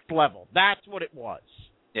the next level. That's what it was.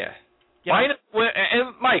 Yeah.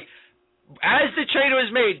 And Mike, as the trade was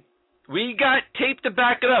made, we got tape to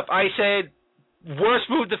back it up. I said, worst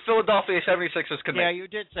move the Philadelphia 76ers could make. Yeah, you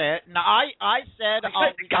did say it. Now, I said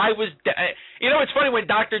the guy was. It's funny when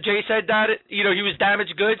Dr. J said that. He was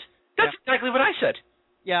damaged goods. That's exactly what I said.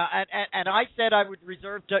 Yeah, and I said I would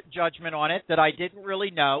reserve judgment on it. That I didn't really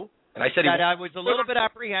know. And I said that I was a little bit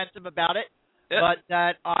apprehensive about it, but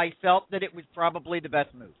that I felt that it was probably the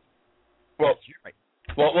best move. Well, yes, you're right.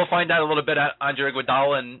 Well, we'll find out a little bit on Andre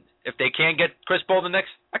Iguodala, and if they can get Chris Paul the Knicks,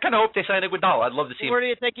 I kind of hope they sign Iguodala. I'd love to see him. Where do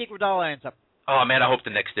you think Iguodala ends up? Oh, man, I hope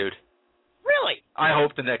the Knicks, dude. Really? I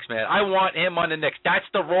hope the Knicks, man. I want him on the Knicks. That's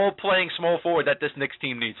the role-playing small forward that this Knicks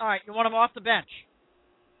team needs. All right, you want him off the bench?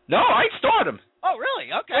 No, I'd start him. Oh,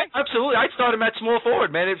 really? Okay. Yeah, absolutely. I'd start him at small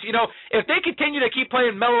forward, man. If they continue to keep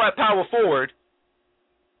playing Melo at power forward,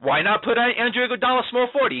 why not put Andre Iguodala small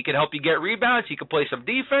forward? He can help you get rebounds. He can play some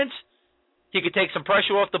defense. He could take some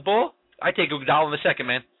pressure off the ball. I'd take Iguodala in the second,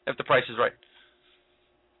 man, if the price is right.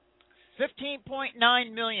 $15.9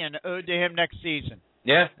 million owed to him next season.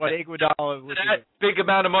 Yeah. What Iguodala would that big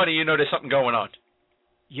amount of money, there's something going on.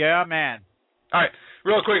 Yeah, man. All right,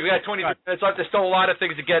 real quick, we got 20 minutes left. There's still a lot of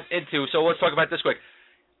things to get into, so let's talk about this quick.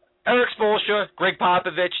 Eric Spoelstra, Greg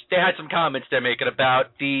Popovich, they had some comments they're making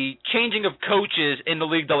about the changing of coaches in the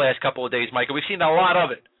league the last couple of days, Mike, and we've seen a lot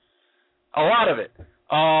of it. A lot of it.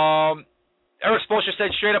 Eric Spoelstra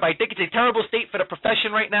said straight up, I think it's a terrible state for the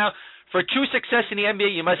profession right now. For true success in the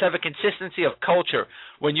NBA, you must have a consistency of culture.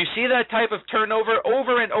 When you see that type of turnover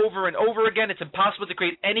over and over and over again, it's impossible to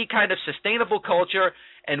create any kind of sustainable culture,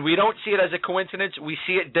 and we don't see it as a coincidence. We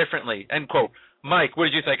see it differently. End quote. Mike,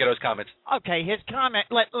 what did you think of those comments? Okay, his comment,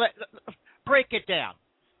 let break it down.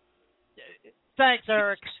 Thanks,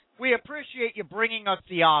 Eric. We appreciate you bringing us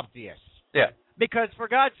the obvious. Yeah. Because, for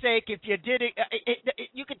God's sake, if you did it,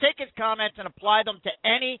 you could take his comments and apply them to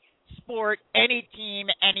any sport, any team,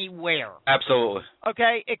 anywhere. Absolutely.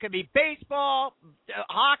 Okay? It could be baseball,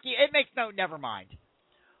 hockey. It makes never mind.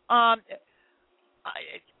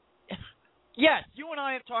 Yes, you and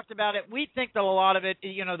I have talked about it. We think that a lot of it,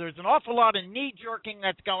 there's an awful lot of knee-jerking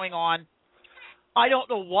that's going on. I don't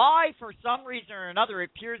know why, for some reason or another, it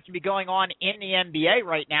appears to be going on in the NBA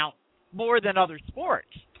right now more than other sports.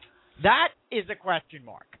 That is a question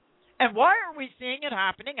mark. And why are we seeing it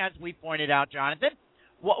happening, as we pointed out, Jonathan?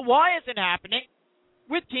 Why is it happening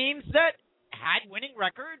with teams that had winning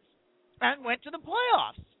records and went to the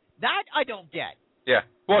playoffs? That I don't get. Yeah.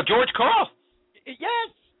 Well, George Karl.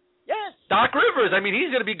 Yes. Doc Rivers. I mean, he's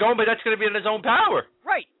going to be going, but that's going to be in his own power.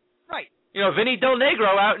 Right. Vinny Del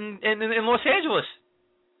Negro out in Los Angeles.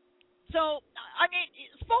 So, I mean,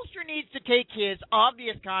 Spoelstra needs to take his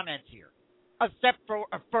obvious comments here a step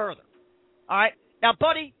further. All right. Now,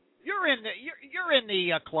 buddy, you're in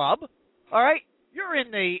the club. All right. You're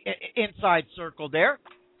in the inside circle there,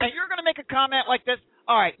 and you're going to make a comment like this.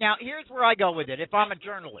 All right. Now, here's where I go with it. If I'm a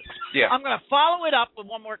journalist, I'm going to follow it up with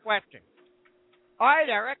one more question. All right,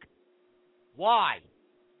 Eric. Why?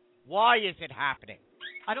 Why is it happening?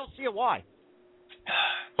 I don't see a why.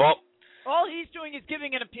 Well, all he's doing is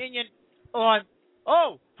giving an opinion on,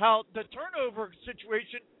 how the turnover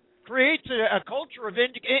situation creates a culture of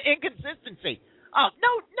inconsistency. Oh,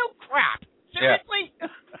 no crap. Seriously? Yeah.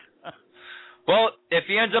 Well, if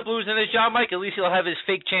he ends up losing his job, Mike, at least he'll have his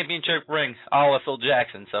fake championship ring, a la Phil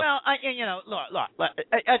Jackson. So. Well, look,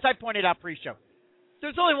 as I pointed out pre-show,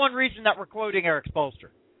 there's only one reason that we're quoting Eric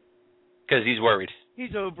Spoelstra. Because he's worried.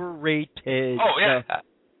 He's overrated. Oh, yeah.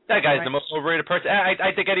 That guy's the most overrated person.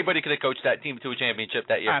 I think anybody could have coached that team to a championship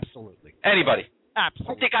that year. Absolutely. Anybody.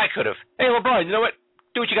 Absolutely. I think I could have. Hey, LeBron, you know what?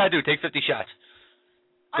 Do what you got to do. Take 50 shots.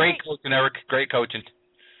 Great coaching, Eric. Great coaching.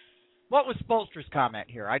 What was Spoelstra's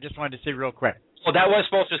comment here? I just wanted to see real quick. Well, that was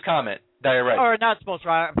Spoelstra's comment that I read. Or not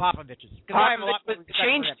Spoelstra, Popovich's.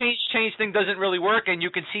 Change thing doesn't really work, and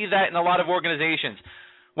you can see that in a lot of organizations.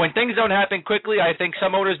 When things don't happen quickly, I think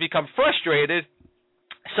some owners become frustrated.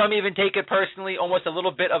 Some even take it personally, almost a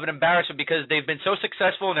little bit of an embarrassment because they've been so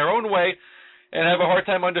successful in their own way and have a hard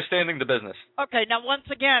time understanding the business. Okay, now once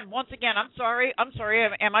again, I'm sorry.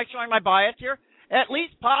 Am I showing my bias here? At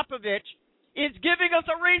least Popovich is giving us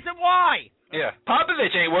a reason why. Yeah.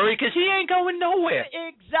 Popovich ain't worried because he ain't going nowhere.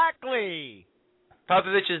 Exactly.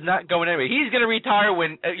 Popovich is not going anywhere. He's going to retire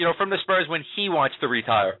when, from the Spurs when he wants to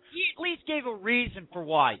retire. He at least gave a reason for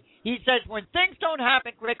why. He says when things don't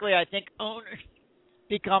happen quickly, I think owners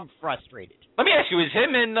become frustrated. Let me ask you, is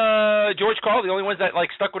him and George Karl the only ones that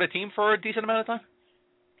stuck with a team for a decent amount of time?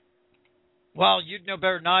 Well, you'd know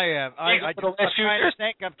better than I am. I'm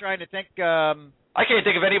trying to think. I can't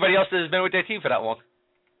think of anybody else that has been with their team for that long.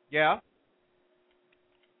 Yeah.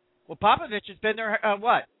 Well, Popovich has been there,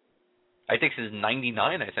 what? I think since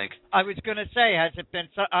 '99, I think. I was going to say, has it been,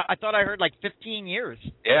 I thought I heard 15 years.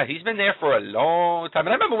 Yeah, he's been there for a long time.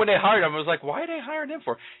 And I remember when they hired him, I was like, why are they hiring him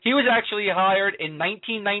for? He was actually hired in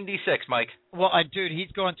 1996, Mike. Well, dude,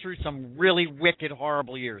 he's gone through some really wicked,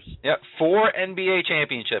 horrible years. Yep, 4 NBA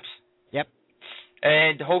championships. Yep.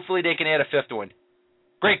 And hopefully they can add a 5th one.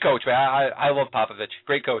 Great coach, man. I love Popovich.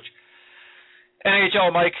 Great coach.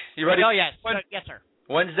 NHL, Mike, you ready? Oh, yes. Yes, sir.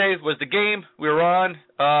 Wednesday was the game. We were on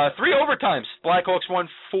 3 overtimes. Blackhawks won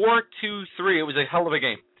 4-2-3. It was a hell of a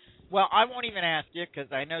game. Well, I won't even ask you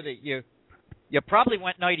because I know that you probably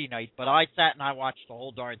went nighty-night, but I sat and I watched the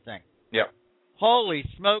whole darn thing. Yeah. Holy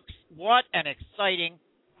smokes, what an exciting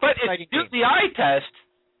But if you do the eye test,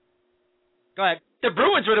 go ahead. The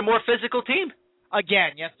Bruins were the more physical team.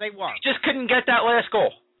 Again, yes, they were. Just couldn't get that last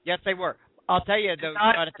goal. Yes, they were. I'll tell you, though,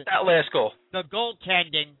 that last goal. The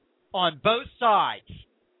goaltending on both sides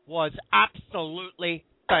was absolutely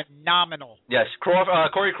phenomenal. Yes,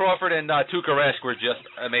 Corey Crawford and Tuukka Rask were just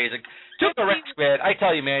amazing. Tuukka Rask, man, I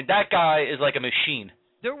tell you, man, that guy is like a machine.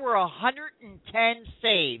 There were 110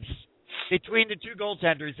 saves between the two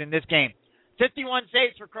goaltenders in this game. 51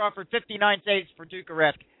 saves for Crawford, 59 saves for Tuukka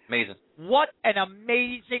Rask. Amazing. What an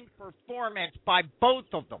amazing performance by both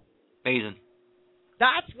of them. Amazing.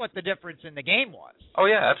 That's what the difference in the game was. Oh,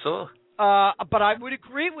 yeah, absolutely. But I would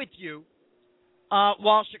agree with you.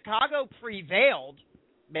 While Chicago prevailed,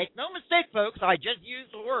 make no mistake, folks, I just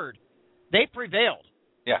used the word. They prevailed.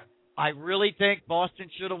 Yeah. I really think Boston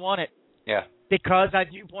should have won it. Yeah. Because, as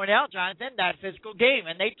you point out, Jonathan, that physical game,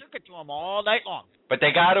 and they took it to them all night long. But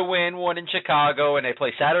they got to win one in Chicago, and they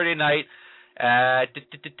play Saturday night at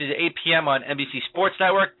 8 p.m. on NBC Sports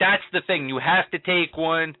Network. That's the thing. You have to take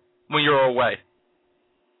one when you're away.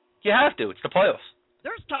 You have to. It's the playoffs.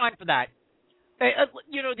 There's time for that. The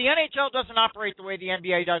NHL doesn't operate the way the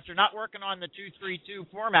NBA does. They're not working on the 2-3-2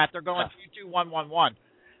 format. They're going 2-2-1-1-1.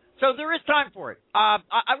 So there is time for it.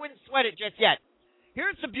 I wouldn't sweat it just yet.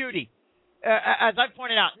 Here's the beauty. As I've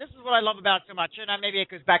pointed out, and this is what I love about it so much, and maybe it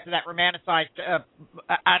goes back to that romanticized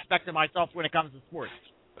aspect of myself when it comes to sports.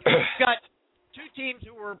 We've got two teams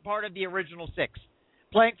who were part of the original 6,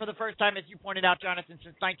 playing for the first time, as you pointed out, Jonathan,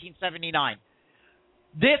 since 1979.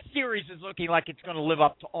 This series is looking like it's going to live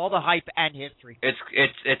up to all the hype and history. It's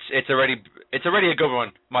already a good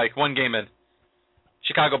one, Mike. 1 game in.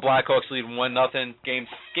 Chicago Blackhawks lead 1-0. Game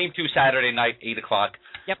 2 Saturday night, 8:00.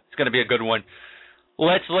 Yep. It's going to be a good one.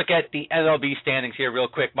 Let's look at the MLB standings here real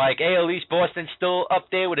quick, Mike. AL East, Boston still up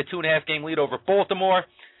there with a 2.5-game lead over Baltimore.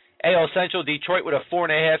 AL Central, Detroit with a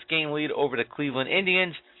 4.5-game lead over the Cleveland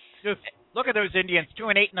Indians. Look at those Indians,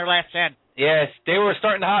 2-8 in their last 10. Yes, they were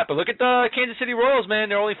starting hot, but look at the Kansas City Royals, man.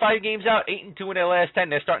 They're only 5 games out, 8-2 in their last 10.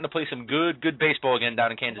 They're starting to play some good baseball again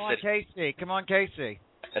down in Kansas City. Come on, KC.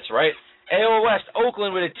 That's right. AL West,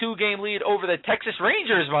 Oakland with a 2-game lead over the Texas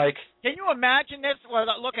Rangers, Mike. Can you imagine this? Well,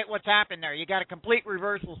 look at what's happened there. You got a complete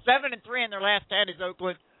reversal. 7-3 in their last 10 is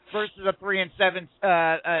Oakland versus a 3-7,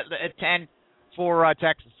 10 for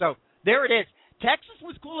Texas. So there it is. Texas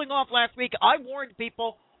was cooling off last week. I warned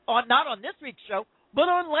people not on this week's show, but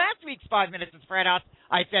on last week's 5 Minutes of Frat House,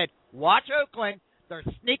 I said, watch Oakland. They're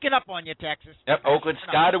sneaking up on you, Texas. Yep, Oakland's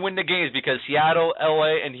got to win the games because Seattle,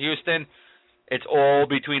 L.A., and Houston, it's all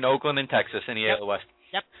between Oakland and Texas in the AL West.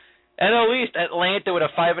 Yep. NL East, Atlanta with a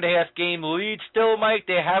 5.5-game lead still, Mike.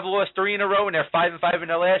 They have lost 3 in a row, and they're 5-5 in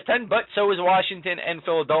their last 10, but so is Washington and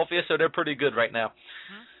Philadelphia, so they're pretty good right now.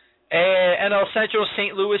 NL Central,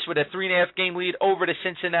 St. Louis with a 3.5-game lead over the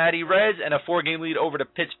Cincinnati Reds and a 4-game lead over the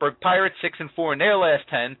Pittsburgh Pirates, 6-4 in their last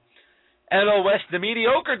 10. NL West, the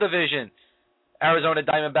mediocre division. Arizona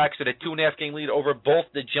Diamondbacks with a 2.5-game lead over both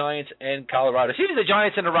the Giants and Colorado. See, the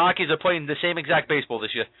Giants and the Rockies are playing the same exact baseball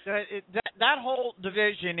this year. That whole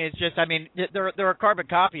division is just, they're a carbon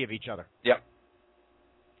copy of each other. Yep.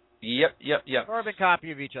 Carbon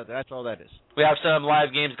copy of each other. That's all that is. We have some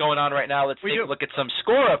live games going on right now. Let's take a look at some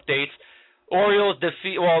score updates. Orioles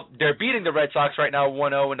they're beating the Red Sox right now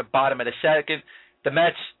 1-0 in the bottom of the second. The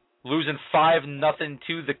Mets losing 5-0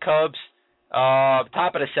 to the Cubs.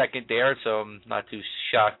 Top of the second there, so I'm not too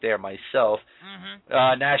shocked there myself.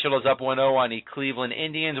 Nationals up 1-0 on the Cleveland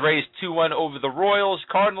Indians. Rays 2-1 over the Royals.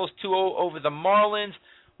 Cardinals 2-0 over the Marlins.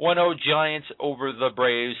 1-0 Giants over the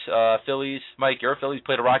Braves. Phillies, Mike, your Phillies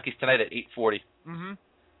play the Rockies tonight at 8:40.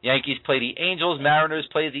 Yankees play the Angels. Mariners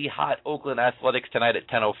play the hot Oakland Athletics tonight at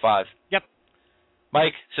 10:05. Yep.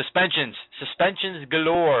 Mike, suspensions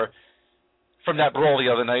galore from that brawl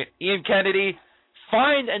the other night. Ian Kennedy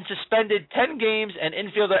fined and suspended 10 games, and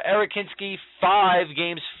infielder Eric Hinsky 5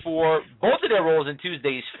 games for both of their roles in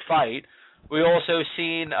Tuesday's fight. We also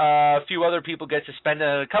seen a few other people get suspended,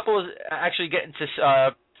 and a couple actually getting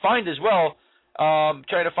fined as well.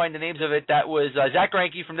 Trying to find the names of it. That was Zach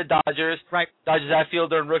Greinke from the Dodgers. Right. Dodgers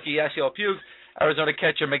outfielder and rookie Yasiel Puig, Arizona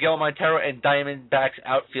catcher Miguel Montero, and Diamondbacks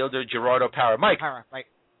outfielder Gerardo Parra. Mike, Right.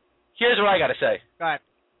 Here's what I got to say. Go ahead.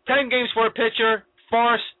 10 games for a pitcher,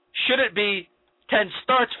 farce. Should it be 10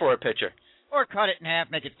 starts for a pitcher? Or cut it in half,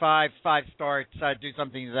 make it 5 starts, do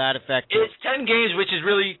something to that effect. It's 10 games, which is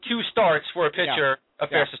really 2 starts for a pitcher, a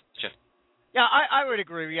fair suspension. Yeah, I would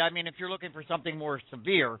agree with you. I mean, if you're looking for something more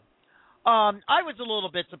severe. I was a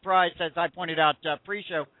little bit surprised, as I pointed out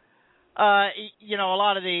pre-show. A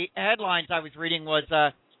lot of the headlines I was reading was,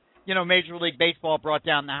 Major League Baseball brought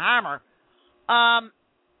down the hammer.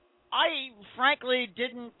 I frankly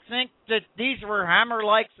didn't think that these were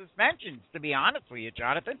hammer-like suspensions, to be honest with you,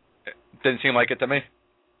 Jonathan. Didn't seem like it to me.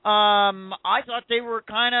 I thought they were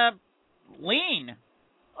kind of lean.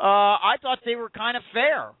 I thought they were kind of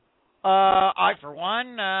fair. I, for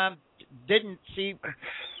one, didn't see.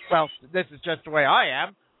 Well, this is just the way I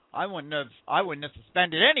am. I wouldn't have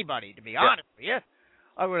suspended anybody, to be honest with you.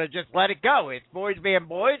 I would have just let it go. It's boys being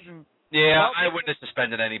boys, and I wouldn't have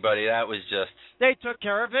suspended anybody. That was just. They took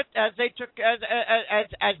care of it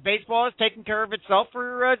as baseball has taken care of itself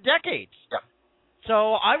for decades. Yeah.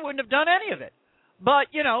 So I wouldn't have done any of it. But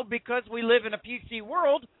because we live in a PC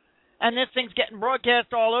world, and this thing's getting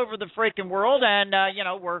broadcast all over the freaking world, and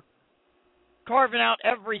we're carving out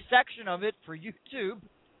every section of it for YouTube,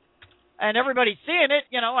 and everybody's seeing it,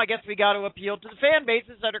 I guess we got to appeal to the fan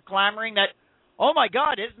bases that are clamoring that, oh my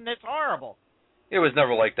God, isn't this horrible? It was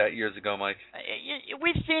never like that years ago, Mike.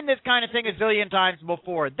 We've seen this kind of thing a zillion times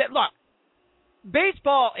before. Look,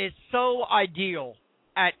 baseball is so ideal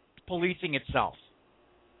at policing itself.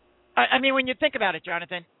 I mean, when you think about it,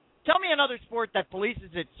 Jonathan, tell me another sport that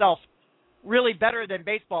polices itself really better than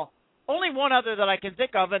baseball. Only one other that I can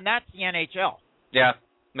think of, and that's the NHL. Yeah,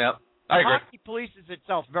 I agree. Hockey polices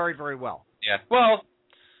itself very, very well. Yeah, well,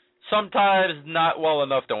 sometimes not well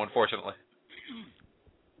enough, though, unfortunately.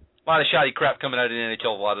 A lot of shoddy crap coming out of the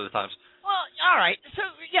NHL a lot of the times. Well, all right. So,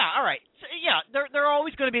 all right. So, there are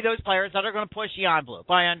always going to be those players that are going to push the envelope.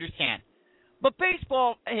 I understand. But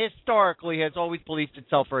baseball, historically, has always policed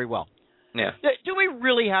itself very well. Yeah. Do we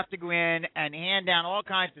really have to go in and hand down all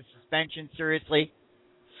kinds of suspensions, seriously,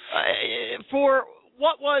 for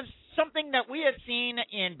what was something that we have seen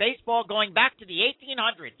in baseball going back to the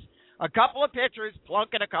 1800s? A couple of pitchers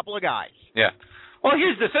plunking a couple of guys. Yeah. Well,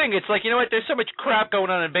 here's the thing. It's like, there's so much crap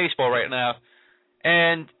going on in baseball right now.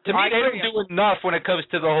 And to me, they don't do enough when it comes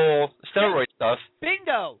to the whole steroid stuff.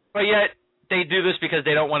 Bingo. But yet, they do this because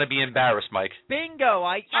they don't want to be embarrassed, Mike. Bingo.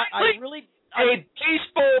 I really... A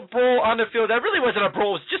baseball brawl on the field, that really wasn't a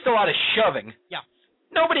brawl. It was just a lot of shoving. Yeah.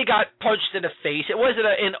 Nobody got punched in the face. It wasn't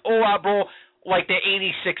an all-out brawl like the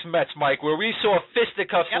 86 Mets, Mike, where we saw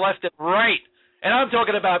fisticuffs left and right. And I'm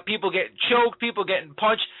talking about people getting choked, people getting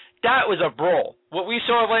punched. That was a brawl. What we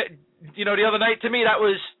saw, the other night, to me, that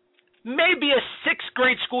was maybe a 6th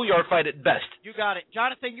grade schoolyard fight at best. You got it.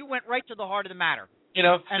 Jonathan, you went right to the heart of the matter.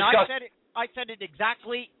 And I said it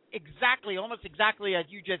exactly, almost exactly as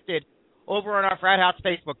you just did over on our Frat House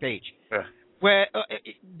Facebook page. Yeah. Where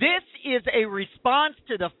this is a response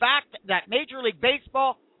to the fact that Major League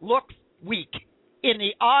Baseball looks weak in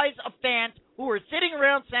the eyes of fans who are sitting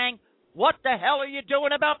around saying, what the hell are you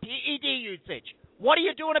doing about PED usage? What are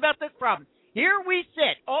you doing about this problem? Here we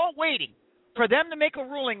sit, all waiting for them to make a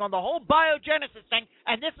ruling on the whole biogenesis thing,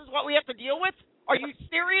 and this is what we have to deal with? Are you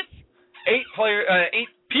serious? 8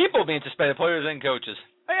 people being suspended, players and coaches.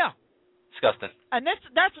 Oh, yeah. Disgusting. And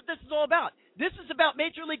that's what this is all about. This is about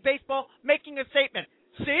Major League Baseball making a statement.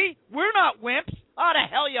 See, we're not wimps. How the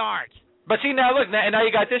hell you aren't? But see, now look, and now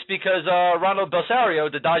you got this because Ronald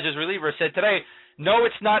Belsario, the Dodgers reliever, said today, no,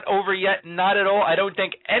 it's not over yet, not at all. I don't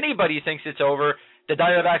think anybody thinks it's over. The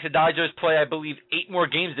Diamondbacks and Dodgers play, I believe, 8 more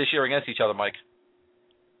games this year against each other, Mike.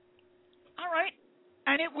 All right.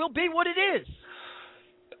 And it will be what it is.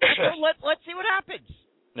 So let's see what happens.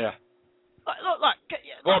 Yeah.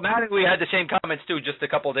 Well, Mattingly had the same comments, too, just a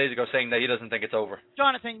couple of days ago, saying that he doesn't think it's over.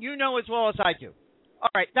 Jonathan, you know as well as I do. All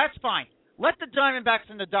right, that's fine. Let the Diamondbacks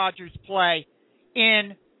and the Dodgers play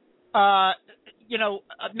in,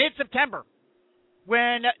 mid-September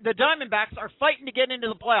when the Diamondbacks are fighting to get into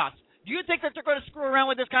the playoffs. Do you think that they're going to screw around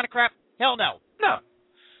with this kind of crap? Hell no.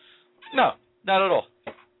 No, not at all.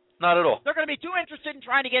 Not at all. They're going to be too interested in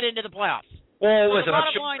trying to get into the playoffs. Well, So listen,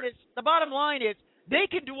 the bottom line is they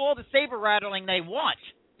can do all the saber rattling they want.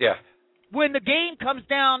 Yeah. When the game comes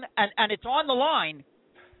down and it's on the line,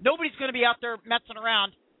 nobody's going to be out there messing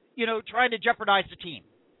around, trying to jeopardize the team.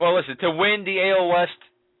 Well, listen, to win the NL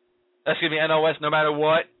West, no matter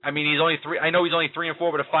what. I mean, he's only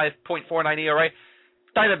 3-4 with a 5.49 ERA.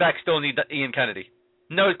 Diamondbacks still need Ian Kennedy.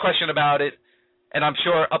 No question about it. And I'm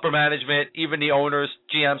sure upper management, even the owners,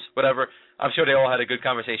 GMs, whatever, I'm sure they all had a good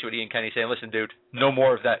conversation with Ian Kennedy saying, listen, dude, no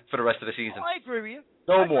more of that for the rest of the season. I agree with you.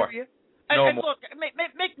 No more. And look,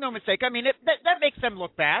 make no mistake. I mean, that makes them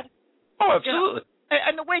look bad. Oh, absolutely.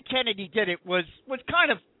 And the way Kennedy did it was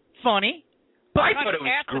kind of funny, but I kind thought of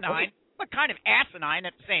it was asinine. great. But kind of asinine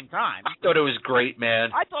at the same time. I thought it was great,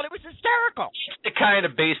 man. I thought it was hysterical. The kind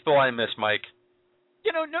of baseball I miss, Mike.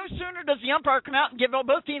 No sooner does the umpire come out and give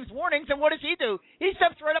both teams warnings, and what does he do? He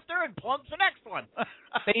steps right up there and plunks the next one.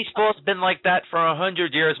 Baseball's been like that for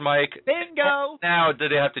 100 years, Mike. Bingo. Now do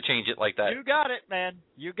they have to change it like that? You got it, man.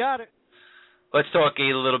 You got it. Let's talk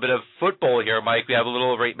a little bit of football here, Mike. We have a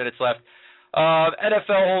little over 8 minutes left.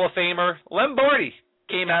 NFL Hall of Famer Lombardi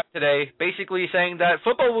came out today basically saying that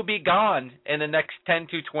football will be gone in the next 10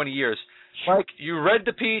 to 20 years. Mike, you read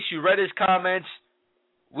the piece, you read his comments.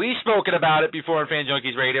 We've spoken about it before on Fan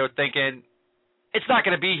Junkies Radio, thinking it's not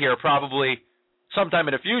going to be here probably sometime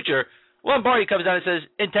in the future. Lombardi comes down and says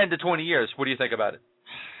in 10 to 20 years. What do you think about it?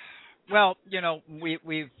 Well,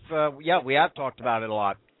 we have talked about it a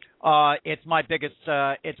lot. It's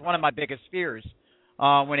one of my biggest fears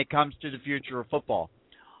when it comes to the future of football.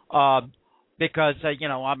 Because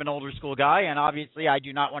I'm an older school guy, and obviously I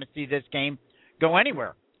do not want to see this game go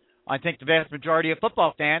anywhere. I think the vast majority of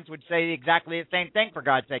football fans would say exactly the same thing, for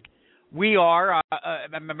God's sake. We are,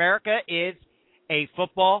 America is a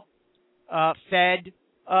football-fed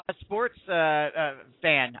sports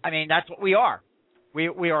fan. I mean, that's what we are.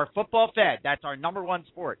 We are football-fed. That's our number one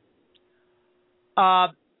sport.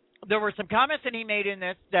 There were some comments that he made in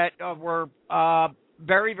this that were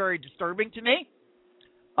very, very disturbing to me.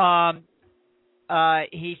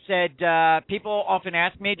 He said, people often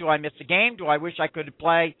ask me, do I miss the game? Do I wish I could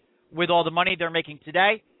play with all the money they're making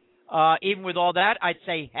today? Even with all that, I'd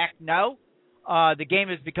say heck no. The game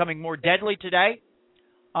is becoming more deadly today.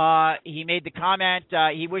 He made the comment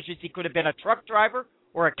he wishes he could have been a truck driver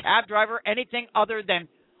or a cab driver, anything other than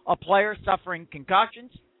a player suffering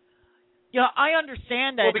concussions. I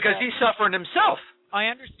understand that. Well, because he's suffering himself. I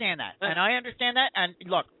understand that. And I understand that. And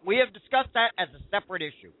look, we have discussed that as a separate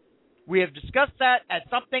issue. We have discussed that as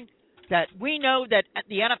something that we know that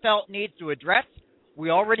the NFL needs to address. We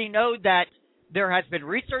already know that there has been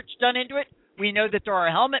research done into it. We know that there are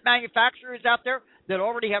helmet manufacturers out there that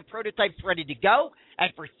already have prototypes ready to go.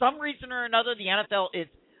 And for some reason or another, the NFL is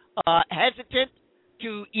hesitant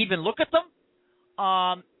to even look at them.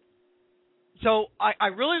 So I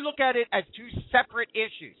really look at it as two separate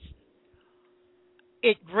issues.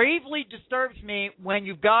 It gravely disturbs me when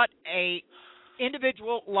you've got a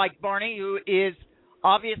individual like Barney, who is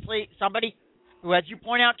obviously somebody who, as you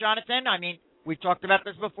point out, Jonathan, I mean, we've talked about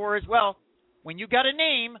this before as well. When you got a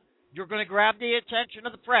name, you're going to grab the attention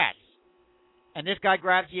of the press. And this guy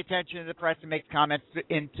grabs the attention of the press and makes comments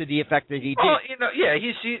into the effect that he did. Well,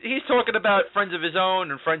 he's talking about friends of his own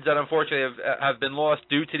and friends that unfortunately have been lost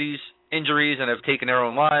due to these injuries and have taken their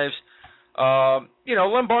own lives.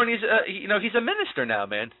 Lombardi's he's a minister now,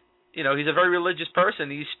 man. He's a very religious person.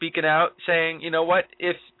 He's speaking out saying, you know what,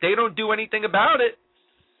 if they don't do anything about it,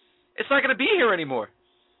 it's not going to be here anymore.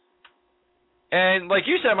 And like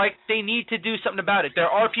you said, Mike, they need to do something about it. There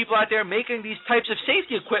are people out there making these types of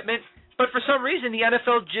safety equipment, but for some reason the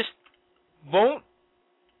NFL just won't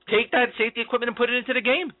take that safety equipment and put it into the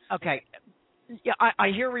game. Okay. Yeah,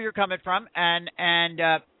 I hear where you're coming from, and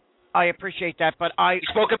I appreciate that, but We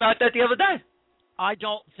spoke about that the other day. I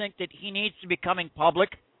don't think that he needs to be coming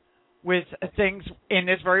public with things in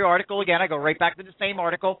this very article. Again, I go right back to the same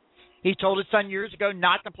article. He told his son years ago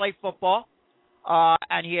not to play football,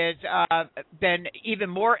 and he has been even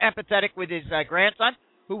more empathetic with his grandson,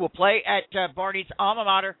 who will play at Barney's alma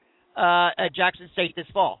mater at Jackson State this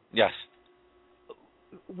fall. Yes.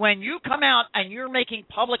 When you come out and you're making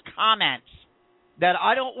public comments that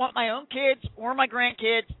I don't want my own kids or my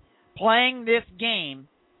grandkids playing this game,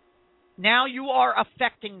 now you are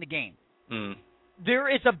affecting the game. There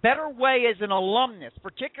is a better way as an alumnus,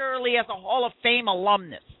 particularly as a Hall of Fame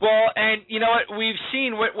alumnus. Well, and you know what? We've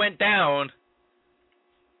seen what went down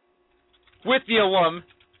with the alum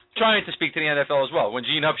trying to speak to the NFL as well, when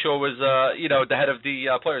Gene Upshaw was, the head of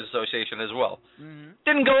the Players Association as well. Mm-hmm.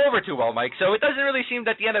 Didn't go over too well, Mike, so it doesn't really seem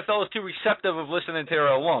that the NFL is too receptive of listening to their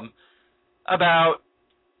alum about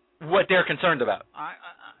what they're concerned about.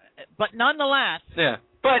 But nonetheless... Yeah.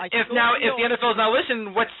 But if the NFL is not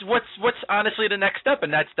listening, what's honestly the next step?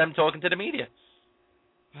 And that's them talking to the media.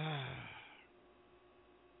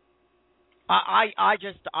 I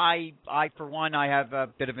for one, I have a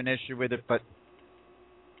bit of an issue with it, but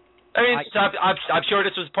I mean, I'm sure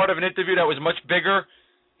this was part of an interview that was much bigger.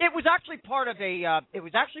 It was actually part of a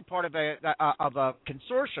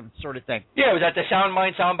consortium sort of thing. Yeah, it was at the Sound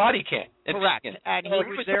Mind, Sound Body camp. Correct, and he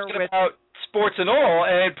was there with about sports and all,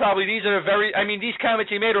 and probably these comments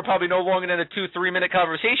he made were probably no longer than a 2-3 minute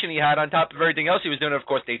conversation he had on top of everything else he was doing. Of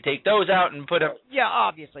course, they take those out and put up. Yeah,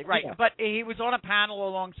 obviously, right. Yeah. But he was on a panel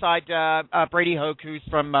alongside Brady Hoke, who's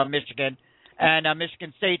from Michigan, and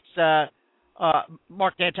Michigan State's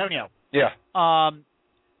Mark D'Antonio. Yeah.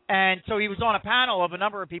 And so he was on a panel of a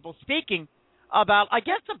number of people speaking about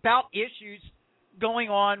issues going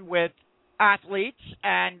on with athletes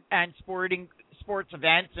and sports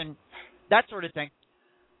events and that sort of thing.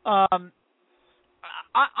 I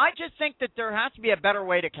just think that there has to be a better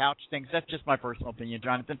way to couch things. That's just my personal opinion,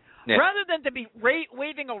 Jonathan. Yeah. Rather than to be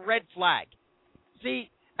waving a red flag.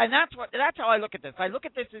 See, and that's how I look at this. I look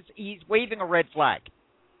at this as he's waving a red flag.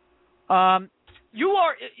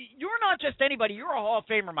 You're not just anybody. You're a Hall of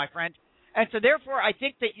Famer, my friend, and so therefore, I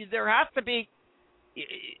think that there has to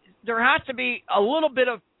be a little bit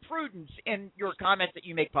of prudence in your comments that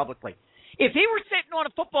you make publicly. If he were sitting on a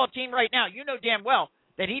football team right now, you know damn well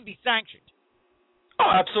that he'd be sanctioned. Oh,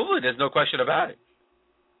 absolutely. There's no question about it.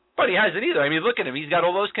 But he hasn't either. I mean, look at him. He's got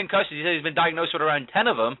all those concussions. He said he's been diagnosed with around 10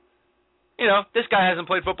 of them. You know, this guy hasn't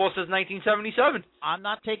played football since 1977. I'm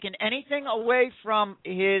not taking anything away from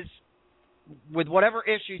with whatever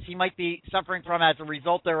issues he might be suffering from as a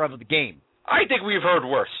result thereof of the game. I think we've heard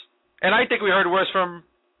worse. And I think we heard worse from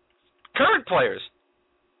current players.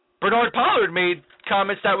 Bernard Pollard made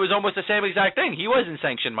comments that was almost the same exact thing. He wasn't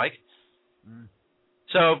sanctioned, Mike.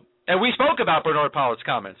 So, and we spoke about Bernard Pollard's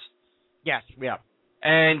comments. Yes, yeah.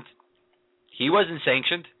 And he wasn't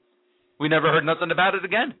sanctioned. We never heard nothing about it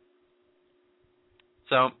again.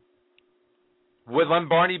 So, would Len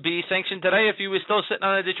Barney be sanctioned today if he was still sitting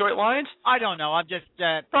on the Detroit Lions? I don't know. I'm just...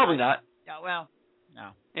 Probably not. Well,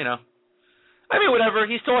 no. You know. I mean, whatever.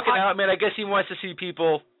 He's talking out. I guess he wants to see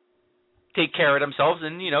people take care of themselves.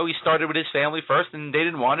 And, you know, he started with his family first, and they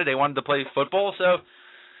didn't want it. They wanted to play football. So,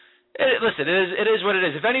 listen, it is what it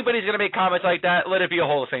is. If anybody's going to make comments like that, let it be a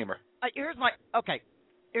Hall of Famer. Here's my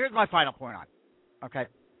final point on it. Okay.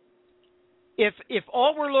 If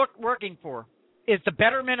all we're working for is the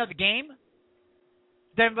betterment of the game,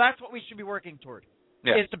 then that's what we should be working toward.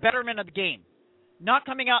 Yeah. It's the betterment of the game. Not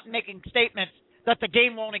coming out and making statements that the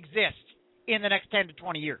game won't exist in the next 10 to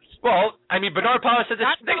 20 years. Well, I mean, Bernard Pollard said this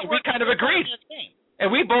thing. We kind of agreed.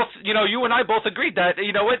 And we both, you and I both agreed that,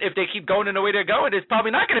 you know what, if they keep going in the way they're going, there's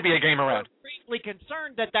probably not going to be a game around. I'm gravely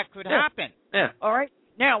concerned that could happen. Yeah. All right?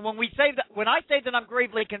 Now, when I say that I'm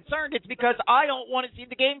gravely concerned, it's because I don't want to see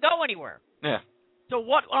the game go anywhere. Yeah. So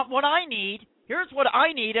what I need, here's what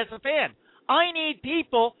I need as a fan. I need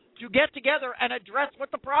people to get together and address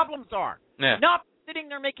what the problems are. Yeah. Not sitting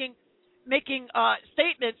there making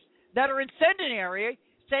statements that are incendiary,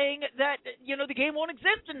 saying that the game won't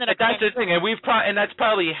exist in the next. But that's the thing, and that's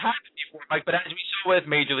probably happened before, Mike. But as we saw with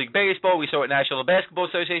Major League Baseball, we saw it National Basketball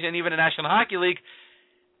Association, and even the National Hockey League,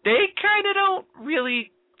 they kind of don't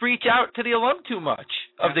really reach out to the alum too much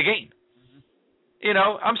of the game.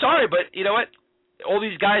 Mm-hmm. I'm sorry, but you know what? All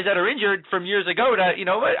these guys that are injured from years ago,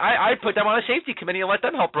 I put them on a safety committee and let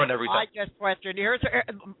them help run everything. I just question. Here's a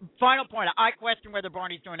final point. I question whether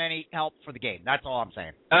Barney's doing any help for the game. That's all I'm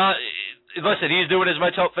saying. Listen, he's doing as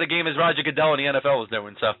much help for the game as Roger Goodell in the NFL is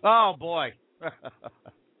doing. So. Oh boy. That's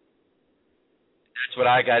what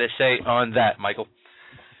I got to say on that, Michael.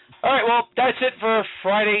 All right, well, that's it for a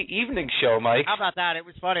Friday evening show, Mike. How about that? It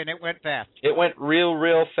was fun and it went fast. It went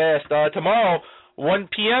real fast. Tomorrow, 1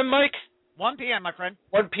 p.m., Mike? 1 p.m., my friend.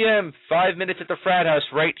 1 p.m., 5 minutes at the Frat House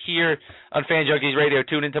right here on Fan Junkies Radio.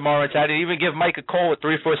 Tune in tomorrow and Saturday. Even give Mike a call at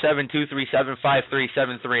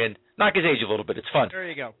 347-237-5373 and knock his age a little bit. It's fun. There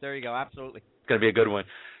you go. Absolutely. It's going to be a good one.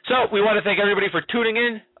 So we want to thank everybody for tuning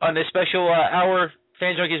in on this special hour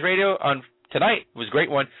Fan Junkies Radio on tonight. It was a great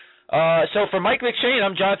one. So for Mike McShane,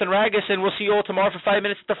 I'm Jonathan Ragus, and we'll see you all tomorrow for 5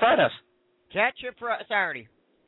 minutes at the Frat House. Catch you for Saturday.